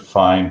one could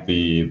find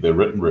the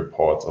written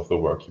reports of the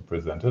work you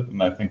presented.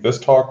 And I think this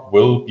talk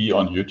will be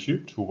on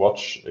YouTube to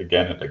watch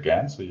again and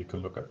again, so you can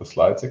look at the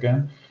slides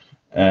again.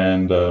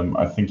 And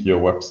I think your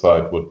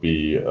website would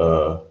be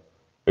a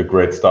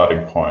great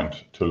starting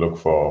point to look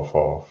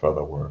for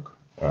further work.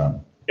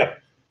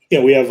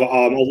 Yeah, we have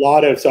a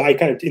lot of, so I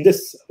kind of, in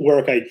this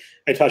work, I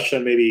touched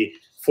on maybe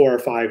 4 or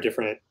 5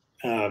 different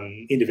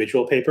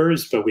individual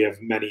papers, but we have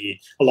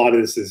a lot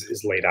of this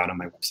is laid out on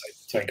my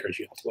website. So I encourage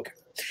you all to look at it.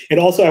 And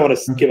also I want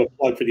to give a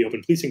plug for the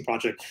Open Policing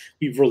Project.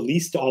 We've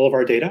released all of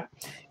our data.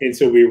 And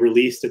so we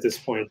released at this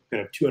point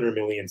kind of 200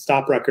 million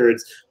stop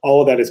records.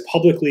 All of that is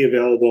publicly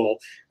available.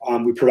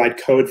 We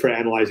provide code for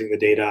analyzing the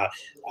data.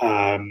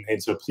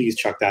 And so please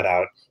check that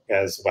out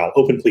as well.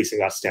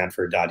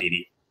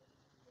 openpolicing.stanford.edu.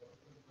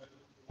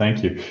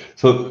 Thank you.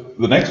 So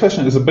the next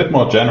question is a bit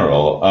more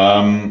general.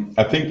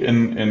 I think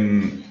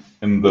in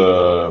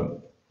the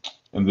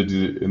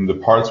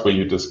parts where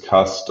you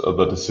discussed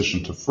the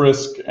decision to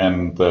frisk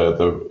and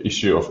the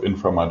issue of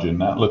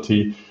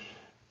inframarginality,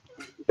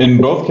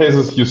 in both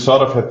cases you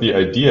sort of had the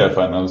idea, if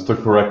I understood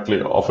correctly,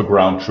 of a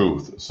ground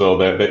truth. So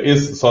there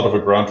is sort of a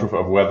ground truth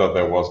of whether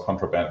there was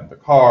contraband in the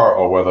car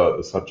or whether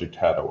the subject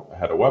had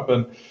a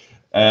weapon.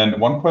 And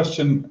one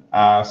question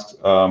asked,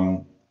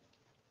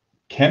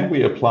 can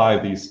we apply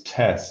these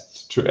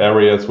tests to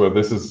areas where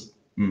this is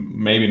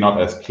maybe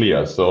not as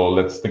clear? So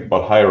let's think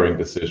about hiring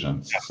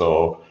decisions.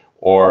 So,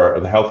 or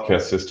the healthcare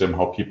system,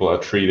 how people are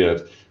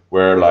treated,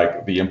 where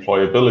like the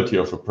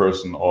employability of a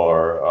person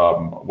or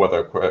whether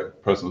a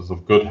person is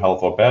of good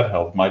health or bad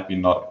health might be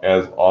not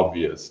as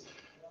obvious.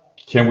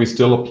 Can we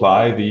still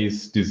apply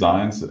these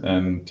designs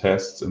and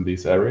tests in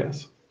these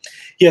areas?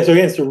 Yeah, so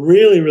again, it's a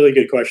really, really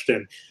good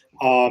question.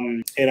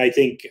 And I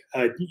think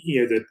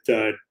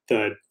the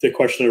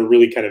questioner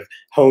really kind of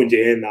honed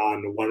in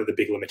on one of the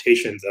big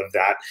limitations of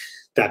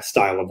that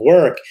style of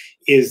work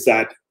is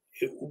that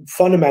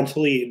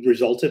fundamentally it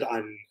resulted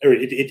on, or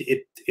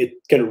it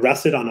kind of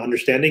rested on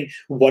understanding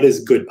what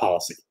is good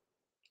policy.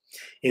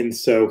 And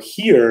so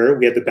here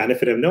we had the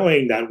benefit of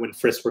knowing that when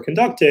frisks were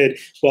conducted,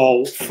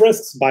 well,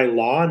 frisks by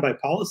law and by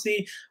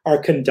policy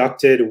are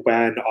conducted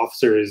when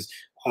officers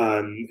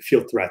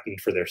feel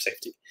threatened for their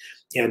safety.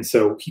 And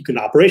so you can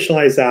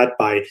operationalize that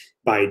by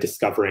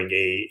discovering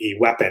a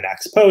weapon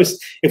ex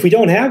post. If we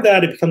don't have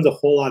that, it becomes a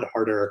whole lot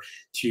harder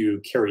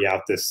to carry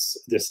out this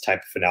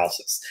type of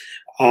analysis.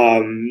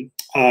 And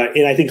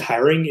I think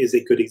hiring is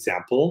a good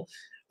example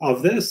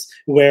of this,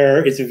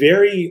 where it's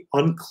very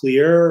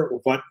unclear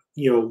what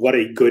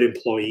a good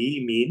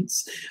employee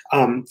means.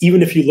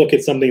 Even if you look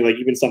at something like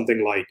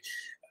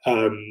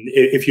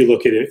if you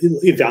look at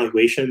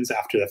evaluations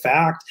after the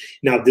fact,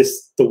 now the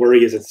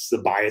worry is it's a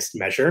biased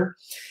measure,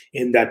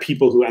 in that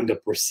people who end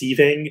up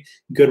receiving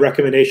good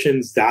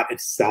recommendations, that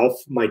itself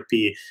might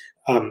be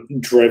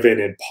driven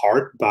in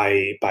part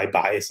by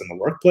bias in the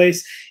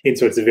workplace. And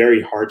so it's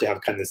very hard to have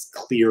kind of this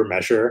clear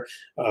measure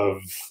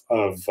of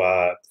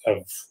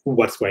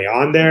what's going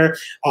on there.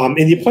 In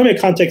the employment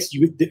context,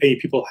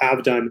 people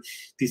have done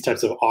these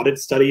types of audit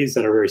studies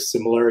that are very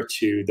similar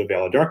to the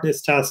veil of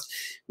darkness test,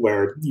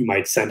 where you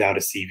might send out a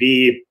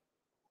CV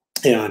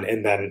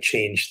and then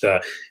change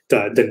the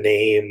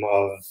name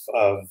of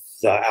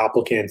the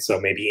applicant, so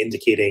maybe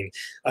indicating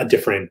a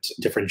different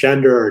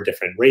gender or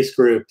different race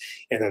group,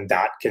 and then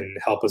that can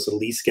help us at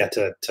least get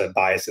to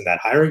bias in that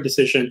hiring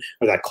decision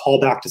or that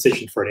callback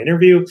decision for an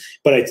interview.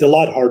 But it's a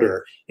lot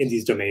harder in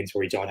these domains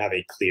where we don't have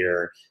a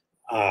clear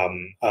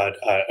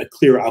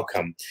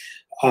outcome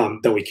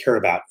that we care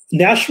about.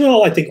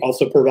 National, I think,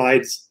 also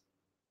provides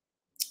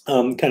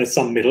kind of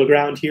some middle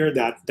ground here,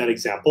 that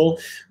example,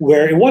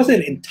 where it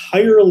wasn't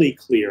entirely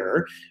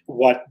clear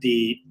what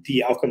the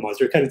outcome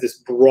was, or kind of this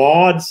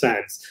broad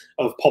sense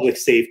of public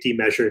safety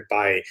measured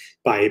by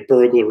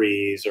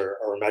burglaries or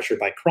measured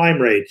by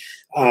crime rate.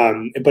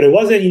 But it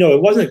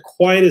wasn't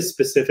quite as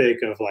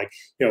specific of like,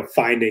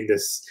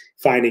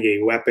 finding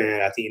a weapon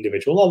at the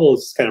individual level.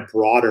 It's kind of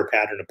broader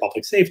pattern of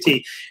public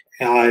safety.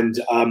 And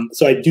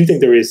so I do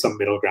think there is some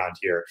middle ground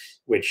here,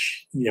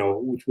 which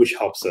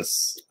helps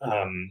us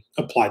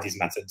apply these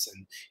methods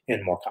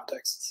in more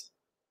contexts.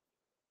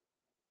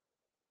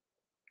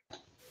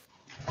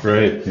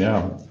 Great,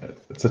 yeah,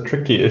 it's a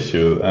tricky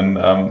issue, and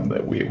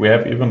we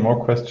have even more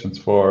questions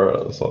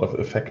for sort of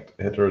effect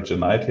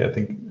heterogeneity. I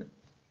think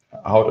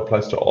how it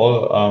applies to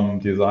all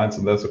designs,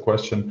 and there's a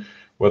question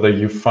whether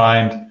you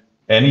find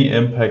any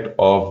impact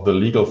of the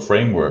legal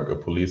framework a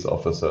police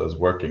officer is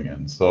working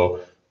in. So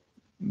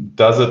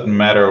does it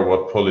matter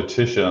what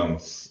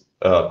politicians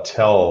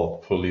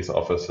tell police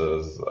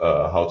officers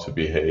how to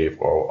behave,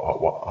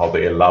 or how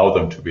they allow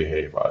them to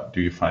behave?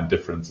 Do you find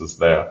differences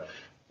there?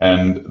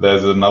 And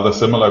there's another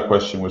similar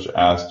question which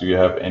asks, do you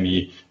have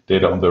any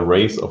data on the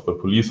race of the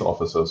police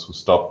officers who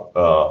stop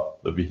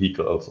the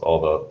vehicles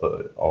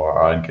or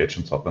are engaged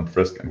in stop and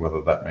frisk, and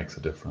whether that makes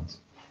a difference?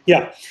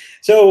 Yeah,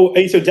 so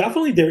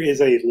definitely there is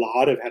a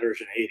lot of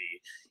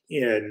heterogeneity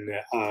in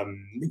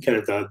kind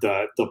of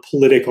the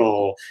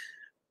political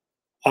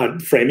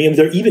framing.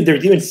 There's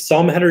even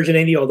some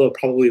heterogeneity, although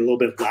probably a little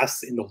bit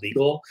less in the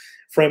legal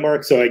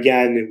framework. So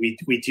again,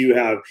 we do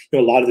have, a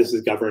lot of this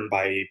is governed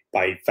by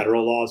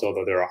federal laws,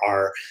 although there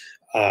are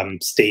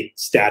state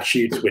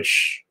statutes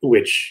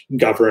which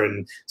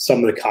govern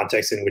some of the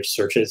contexts in which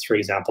searches, for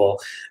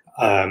example,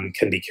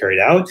 can be carried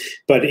out.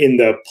 But in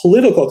the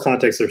political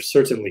context, there's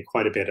certainly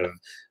quite a bit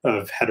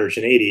of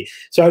heterogeneity.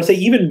 So I would say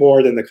even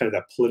more than the kind of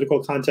that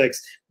political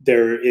context,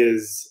 there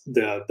is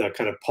the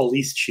kind of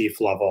police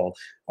chief level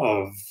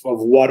of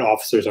what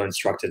officers are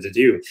instructed to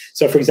do.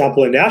 So for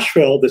example, in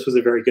Nashville, this was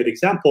a very good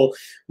example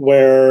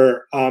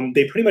where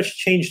they pretty much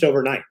changed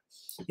overnight.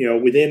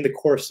 Within the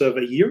course of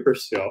a year or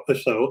so,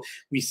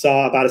 we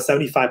saw about a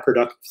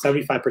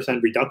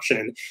 75%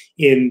 reduction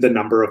in the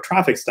number of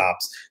traffic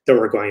stops that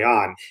were going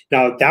on.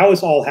 Now, that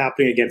was all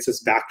happening against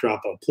this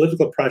backdrop of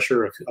political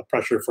pressure, of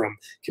pressure from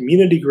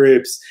community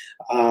groups,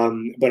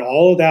 but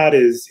all of that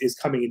is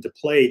coming into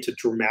play to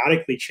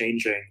dramatically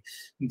changing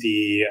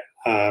the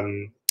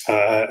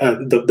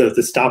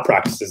stop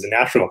practices in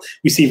Nashville.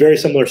 We see a very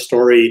similar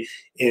story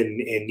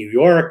in New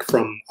York,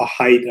 from a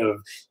height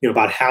of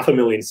about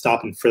 500,000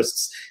 stop and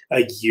frisks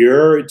a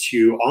year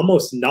to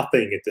almost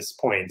nothing at this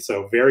point.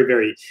 So very,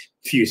 very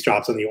few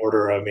stops, on the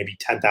order of maybe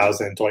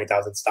 10,000,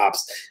 20,000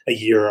 stops a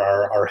year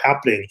are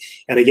happening.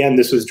 And again,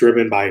 this was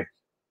driven by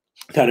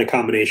kind of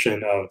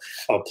combination of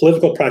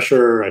political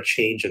pressure, a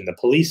change in the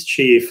police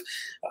chief,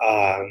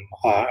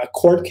 a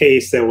court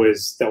case that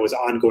was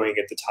ongoing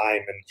at the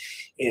time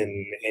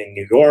in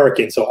New York,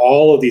 and so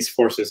all of these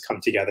forces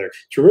come together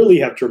to really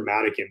have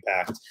dramatic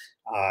impact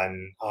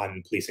on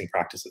policing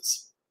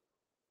practices.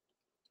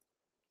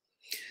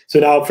 So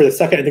now for the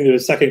second, I think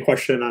there's a second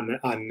question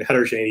on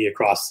heterogeneity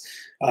across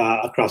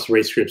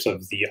race groups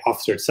of the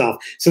officer itself.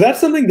 So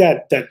that's something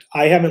that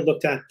I haven't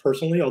looked at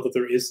personally, although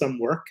there is some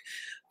work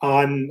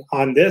on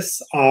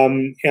this,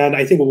 and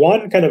I think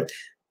one kind of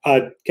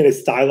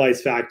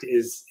stylized fact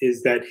is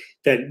that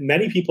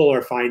many people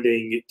are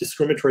finding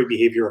discriminatory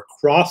behavior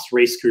across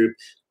race group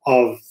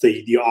of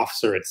the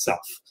officer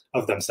itself,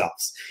 of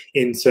themselves.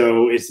 And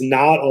so it's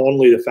not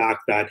only the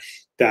fact that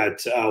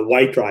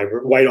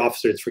white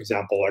officers, for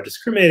example, are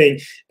discriminating,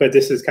 but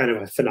this is kind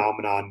of a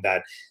phenomenon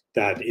that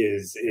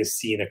is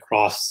seen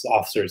across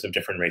officers of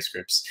different race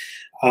groups.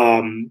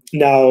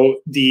 Now,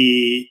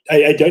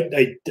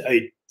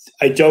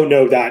 I don't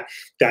know that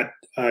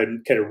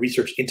kind of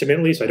research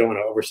intimately, so I don't want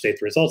to overstate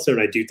the results there.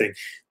 And I do think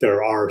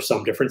there are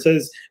some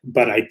differences,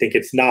 but I think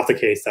it's not the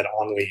case that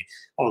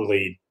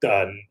only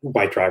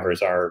white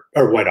drivers or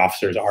white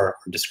officers are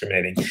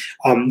discriminating.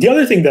 The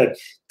other thing that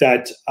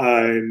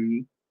I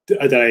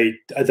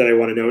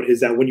want to note is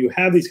that when you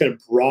have these kind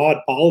of broad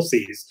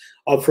policies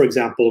of, for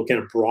example, kind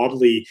of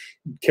broadly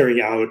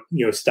carrying out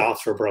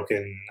stops for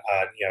broken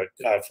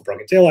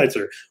taillights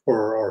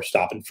or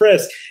stop and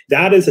frisk,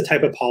 that is a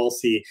type of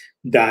policy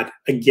that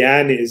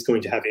again is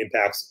going to have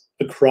impacts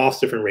across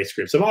different race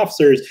groups of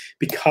officers,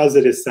 because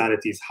it is set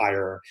at these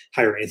higher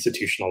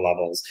institutional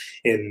levels.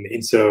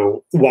 And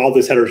so while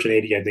this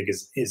heterogeneity, I think,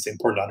 is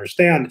important to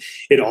understand,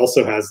 it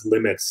also has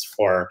limits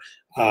for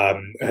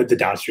the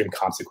downstream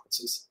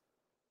consequences.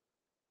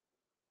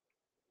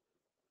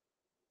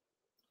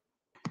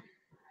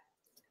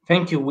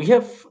 Thank you. We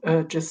have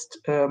just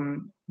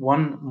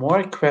one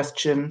more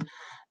question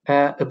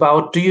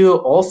about, do you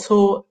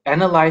also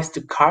analyze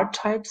the car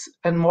types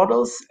and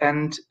models?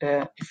 And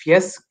if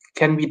yes,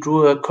 can we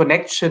draw a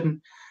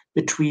connection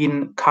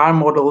between car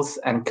models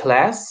and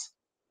class?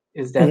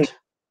 Is that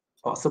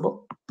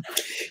possible?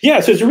 Yeah,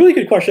 so it's a really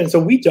good question. So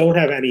we don't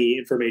have any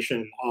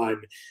information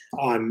on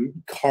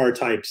car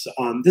types.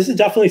 This is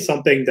definitely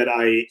something that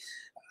I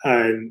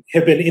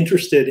have been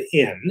interested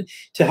in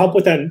to help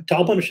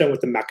understand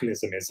what the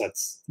mechanism is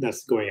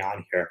that's going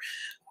on here.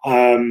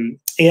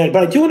 But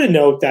I do want to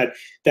note that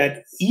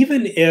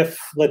even if,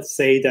 let's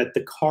say, that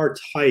the car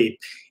type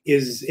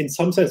is in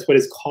some sense what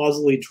is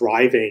causally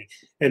driving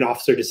an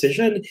officer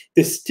decision,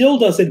 this still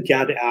doesn't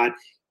get at,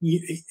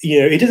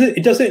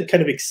 it doesn't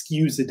kind of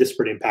excuse the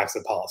disparate impacts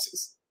of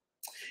policies.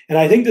 And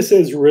I think this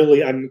is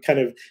really, I'm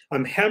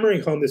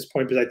hammering home this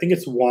point because I think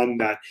it's one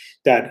that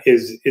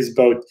is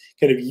both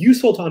kind of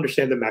useful to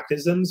understand the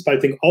mechanisms, but I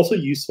think also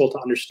useful to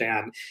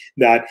understand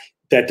that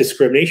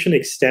discrimination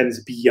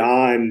extends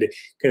beyond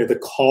kind of the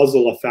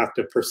causal effect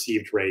of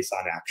perceived race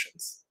on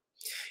actions.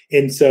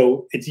 And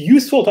so it's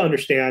useful to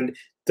understand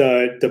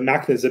the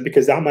mechanism,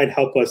 because that might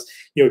help us,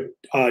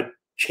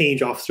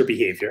 change officer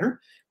behavior,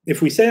 if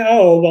we say,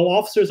 oh, well,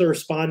 officers are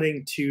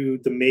responding to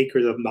the make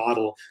or the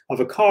model of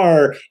a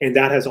car, and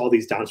that has all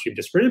these downstream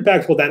disparate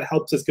impacts, well, that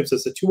helps us, gives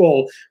us a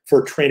tool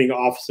for training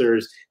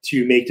officers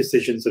to make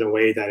decisions in a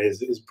way that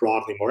is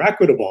broadly more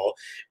equitable.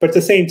 But at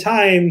the same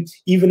time,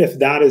 even if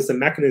that is the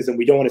mechanism,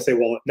 we don't want to say,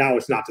 well, now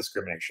it's not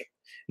discrimination.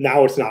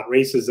 Now it's not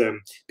racism,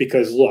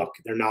 because look,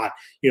 they're not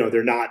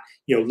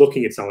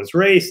looking at someone's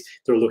race,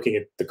 they're looking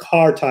at the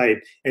car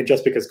type, and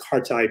just because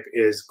car type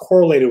is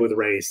correlated with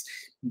race,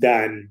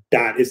 then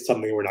that is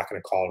something we're not going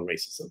to call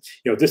racism.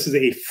 This is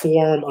a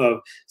form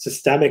of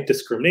systemic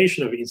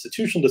discrimination, of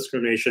institutional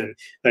discrimination,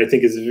 that I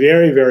think is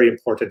very, very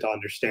important to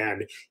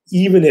understand,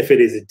 even if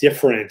it is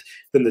different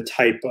than the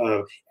type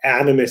of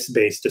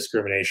animus-based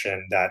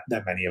discrimination that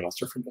many of us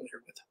are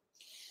familiar with.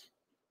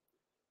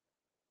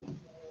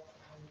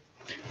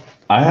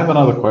 I have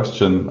another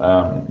question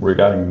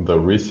regarding the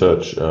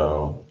research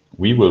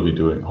we will be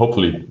doing,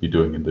 hopefully be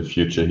doing in the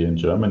future here in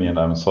Germany, and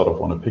I sort of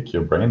want to pick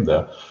your brain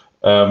there.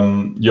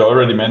 You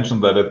already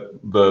mentioned that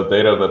the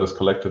data that is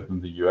collected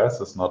in the US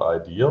is not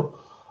ideal.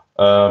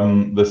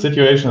 The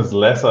situation is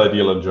less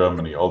ideal in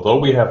Germany. Although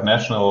we have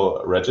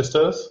national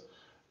registers,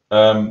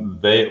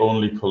 they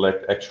only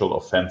collect actual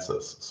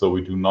offenses. So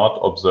we do not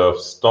observe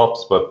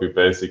stops, but we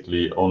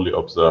basically only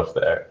observe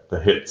the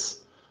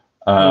hits.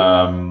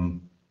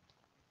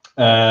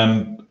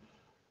 And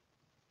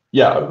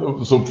yeah,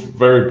 so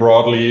very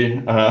broadly,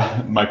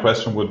 my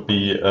question would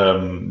be,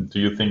 do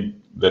you think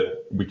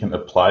that we can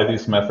apply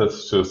these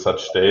methods to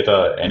such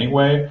data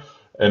anyway?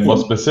 And more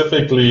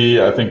specifically,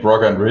 I think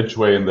Rogge and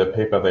Ridgway in their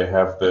paper, they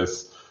have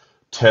this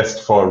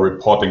test for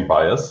reporting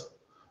bias.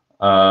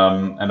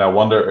 And I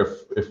wonder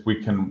if we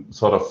can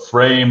sort of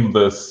frame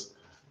this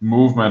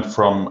movement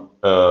from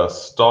a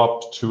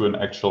stop to an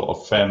actual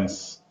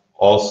offense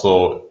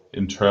also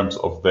in terms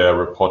of their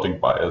reporting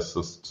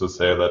biases, to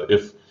say that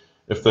if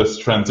this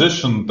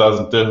transition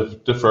doesn't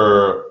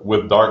differ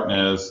with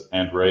darkness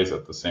and race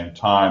at the same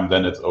time,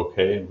 then it's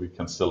okay and we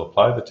can still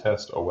apply the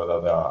test, or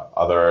whether there are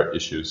other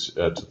issues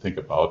to think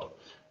about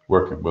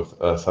working with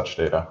such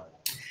data.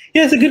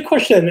 Yeah, it's a good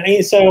question.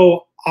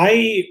 So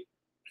I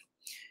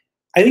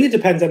think it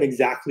depends on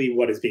exactly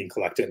what is being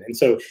collected. And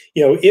so,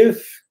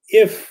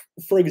 if,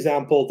 for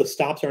example, the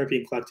stops aren't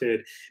being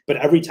collected, but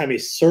every time a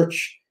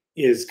search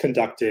is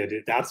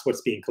conducted, that's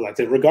what's being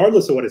collected,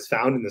 regardless of what is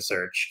found in the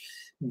search,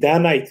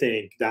 then I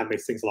think that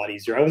makes things a lot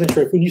easier. I wasn't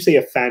sure if when you say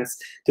offense,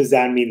 does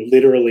that mean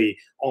literally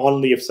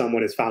only if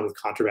someone is found with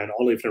contraband,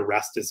 only if an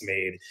arrest is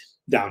made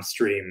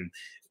downstream,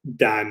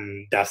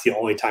 then that's the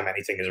only time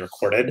anything is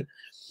recorded?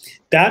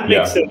 That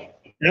makes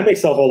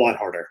it a whole lot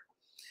harder.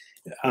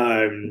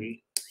 And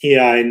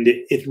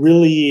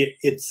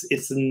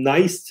it's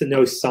nice to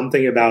know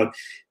something about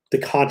the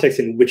context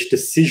in which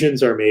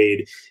decisions are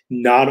made,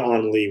 not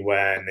only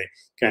when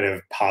kind of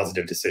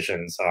positive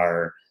decisions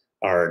are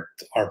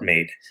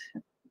made.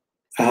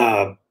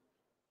 So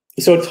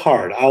it's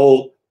hard.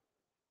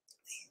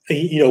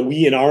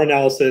 We in our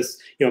analysis,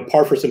 in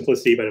part for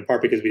simplicity, but in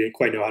part because we didn't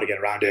quite know how to get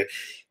around it,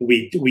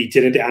 we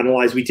didn't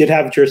analyze. We did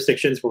have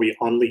jurisdictions where we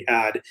only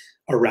had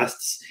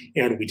arrests,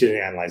 and we didn't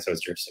analyze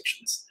those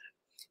jurisdictions.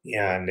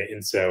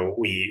 And so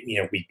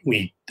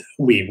we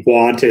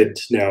wanted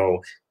to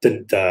know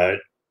the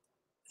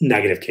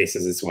negative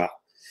cases as well,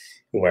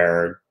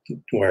 where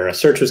a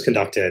search was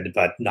conducted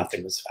but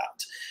nothing was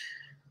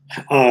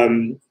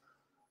found.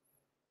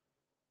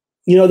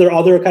 There are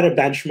other kind of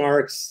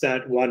benchmarks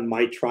that one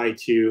might try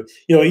to,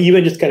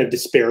 even just kind of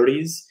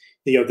disparities.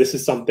 This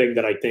is something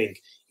that I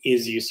think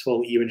is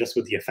useful even just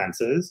with the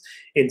offenses.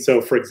 And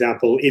so, for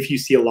example, if you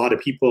see a lot of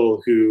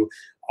people who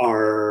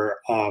are,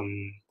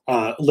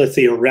 let's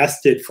say,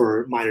 arrested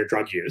for minor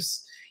drug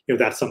use,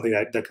 that's something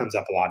that comes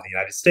up a lot in the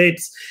United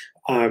States.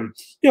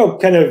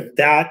 Kind of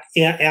that,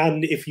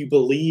 and if you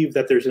believe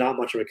that there's not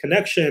much of a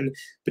connection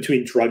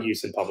between drug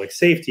use and public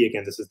safety,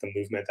 again, this is the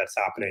movement that's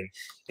happening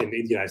in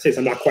the United States.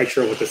 I'm not quite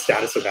sure what the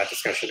status of that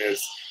discussion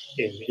is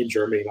in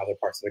Germany and other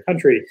parts of the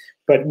country,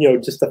 but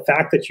just the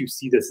fact that you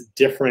see this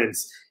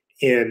difference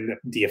in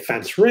the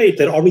offense rate,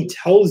 that already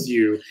tells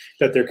you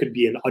that there could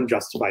be an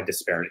unjustified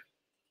disparity.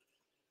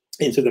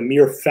 And so the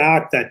mere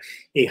fact that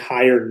a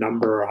higher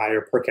number or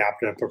higher per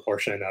capita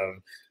proportion of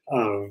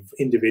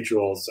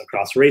individuals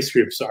across race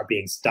groups are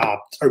being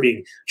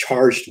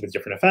charged with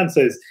different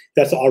offenses,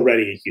 that's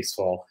already a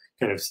useful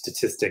kind of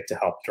statistic to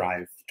help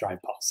drive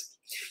policy.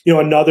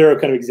 Another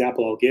kind of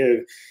example I'll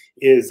give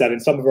is that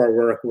in some of our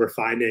work, we're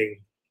finding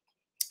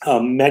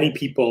many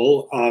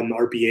people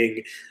are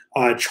being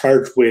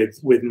charged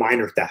with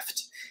minor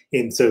theft.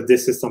 And so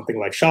this is something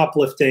like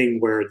shoplifting,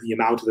 where the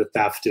amount of the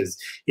theft is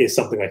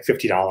something like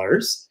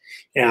 $50.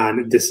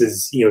 And this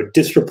is,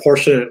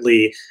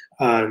 disproportionately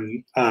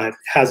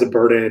has a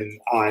burden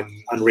on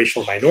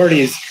racial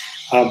minorities.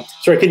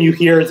 Sorry, can you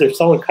hear? Is there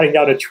someone cutting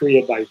down a tree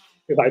in my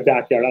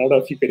backyard? I don't know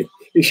if you could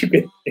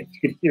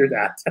hear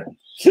that.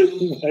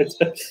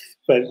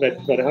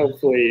 but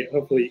hopefully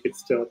you could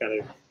still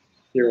kind of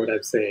hear what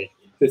I'm saying.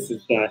 This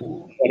is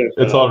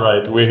it's all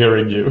right. We're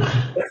hearing you.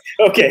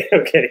 Okay.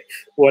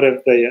 One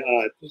of the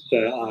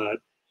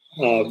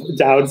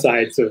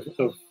downsides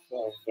of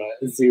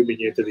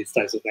zooming into these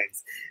types of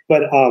things.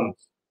 But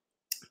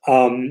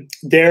what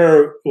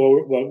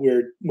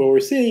we're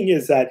seeing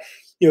is that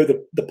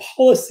the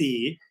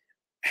policy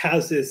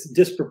has this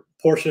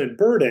disproportionate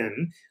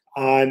burden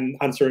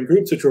on certain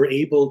groups, which we're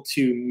able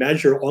to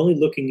measure only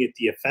looking at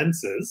the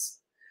offenses.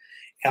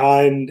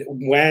 And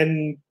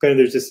when kind of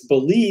there's this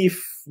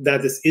belief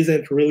that this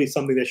isn't really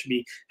something that should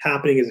be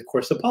happening as a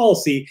course of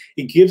policy,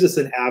 it gives us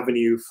an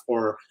avenue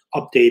for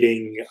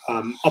updating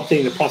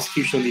the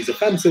prosecution of these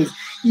offenses,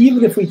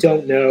 even if we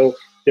don't know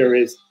there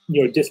is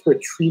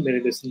disparate treatment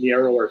in this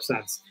narrower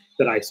sense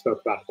that I spoke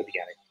about at the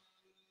beginning.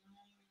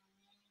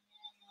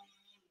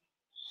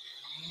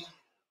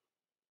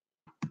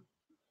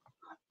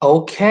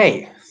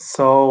 Okay,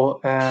 so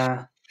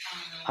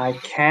I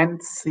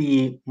can't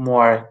see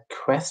more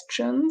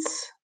questions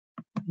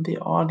in the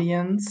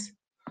audience.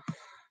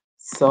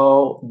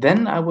 So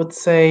then I would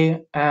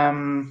say,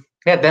 then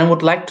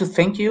would like to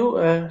thank you,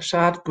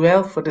 Sharad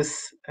Goel, for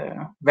this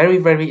very,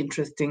 very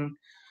interesting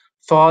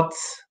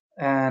thoughts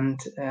and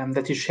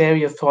that you share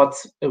your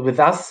thoughts with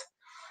us.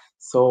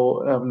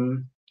 So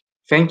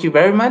thank you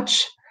very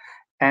much.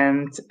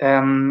 And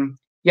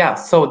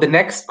so the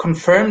next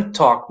confirmed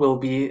talk will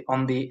be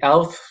on the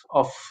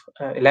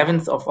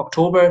 11th of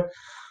October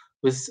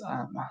with,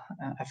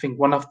 I think,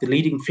 one of the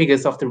leading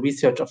figures of the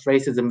research of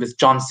racism, with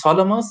John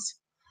Solomos.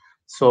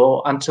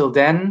 So until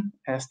then,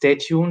 stay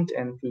tuned,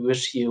 and we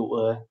wish you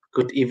a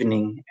good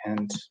evening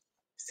and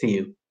see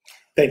you.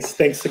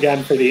 Thanks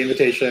again for the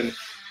invitation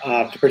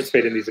to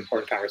participate in these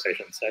important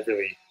conversations. I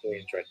really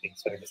enjoyed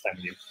spending this time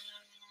with you.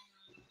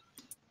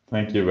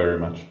 Thank you very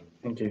much.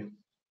 Thank you.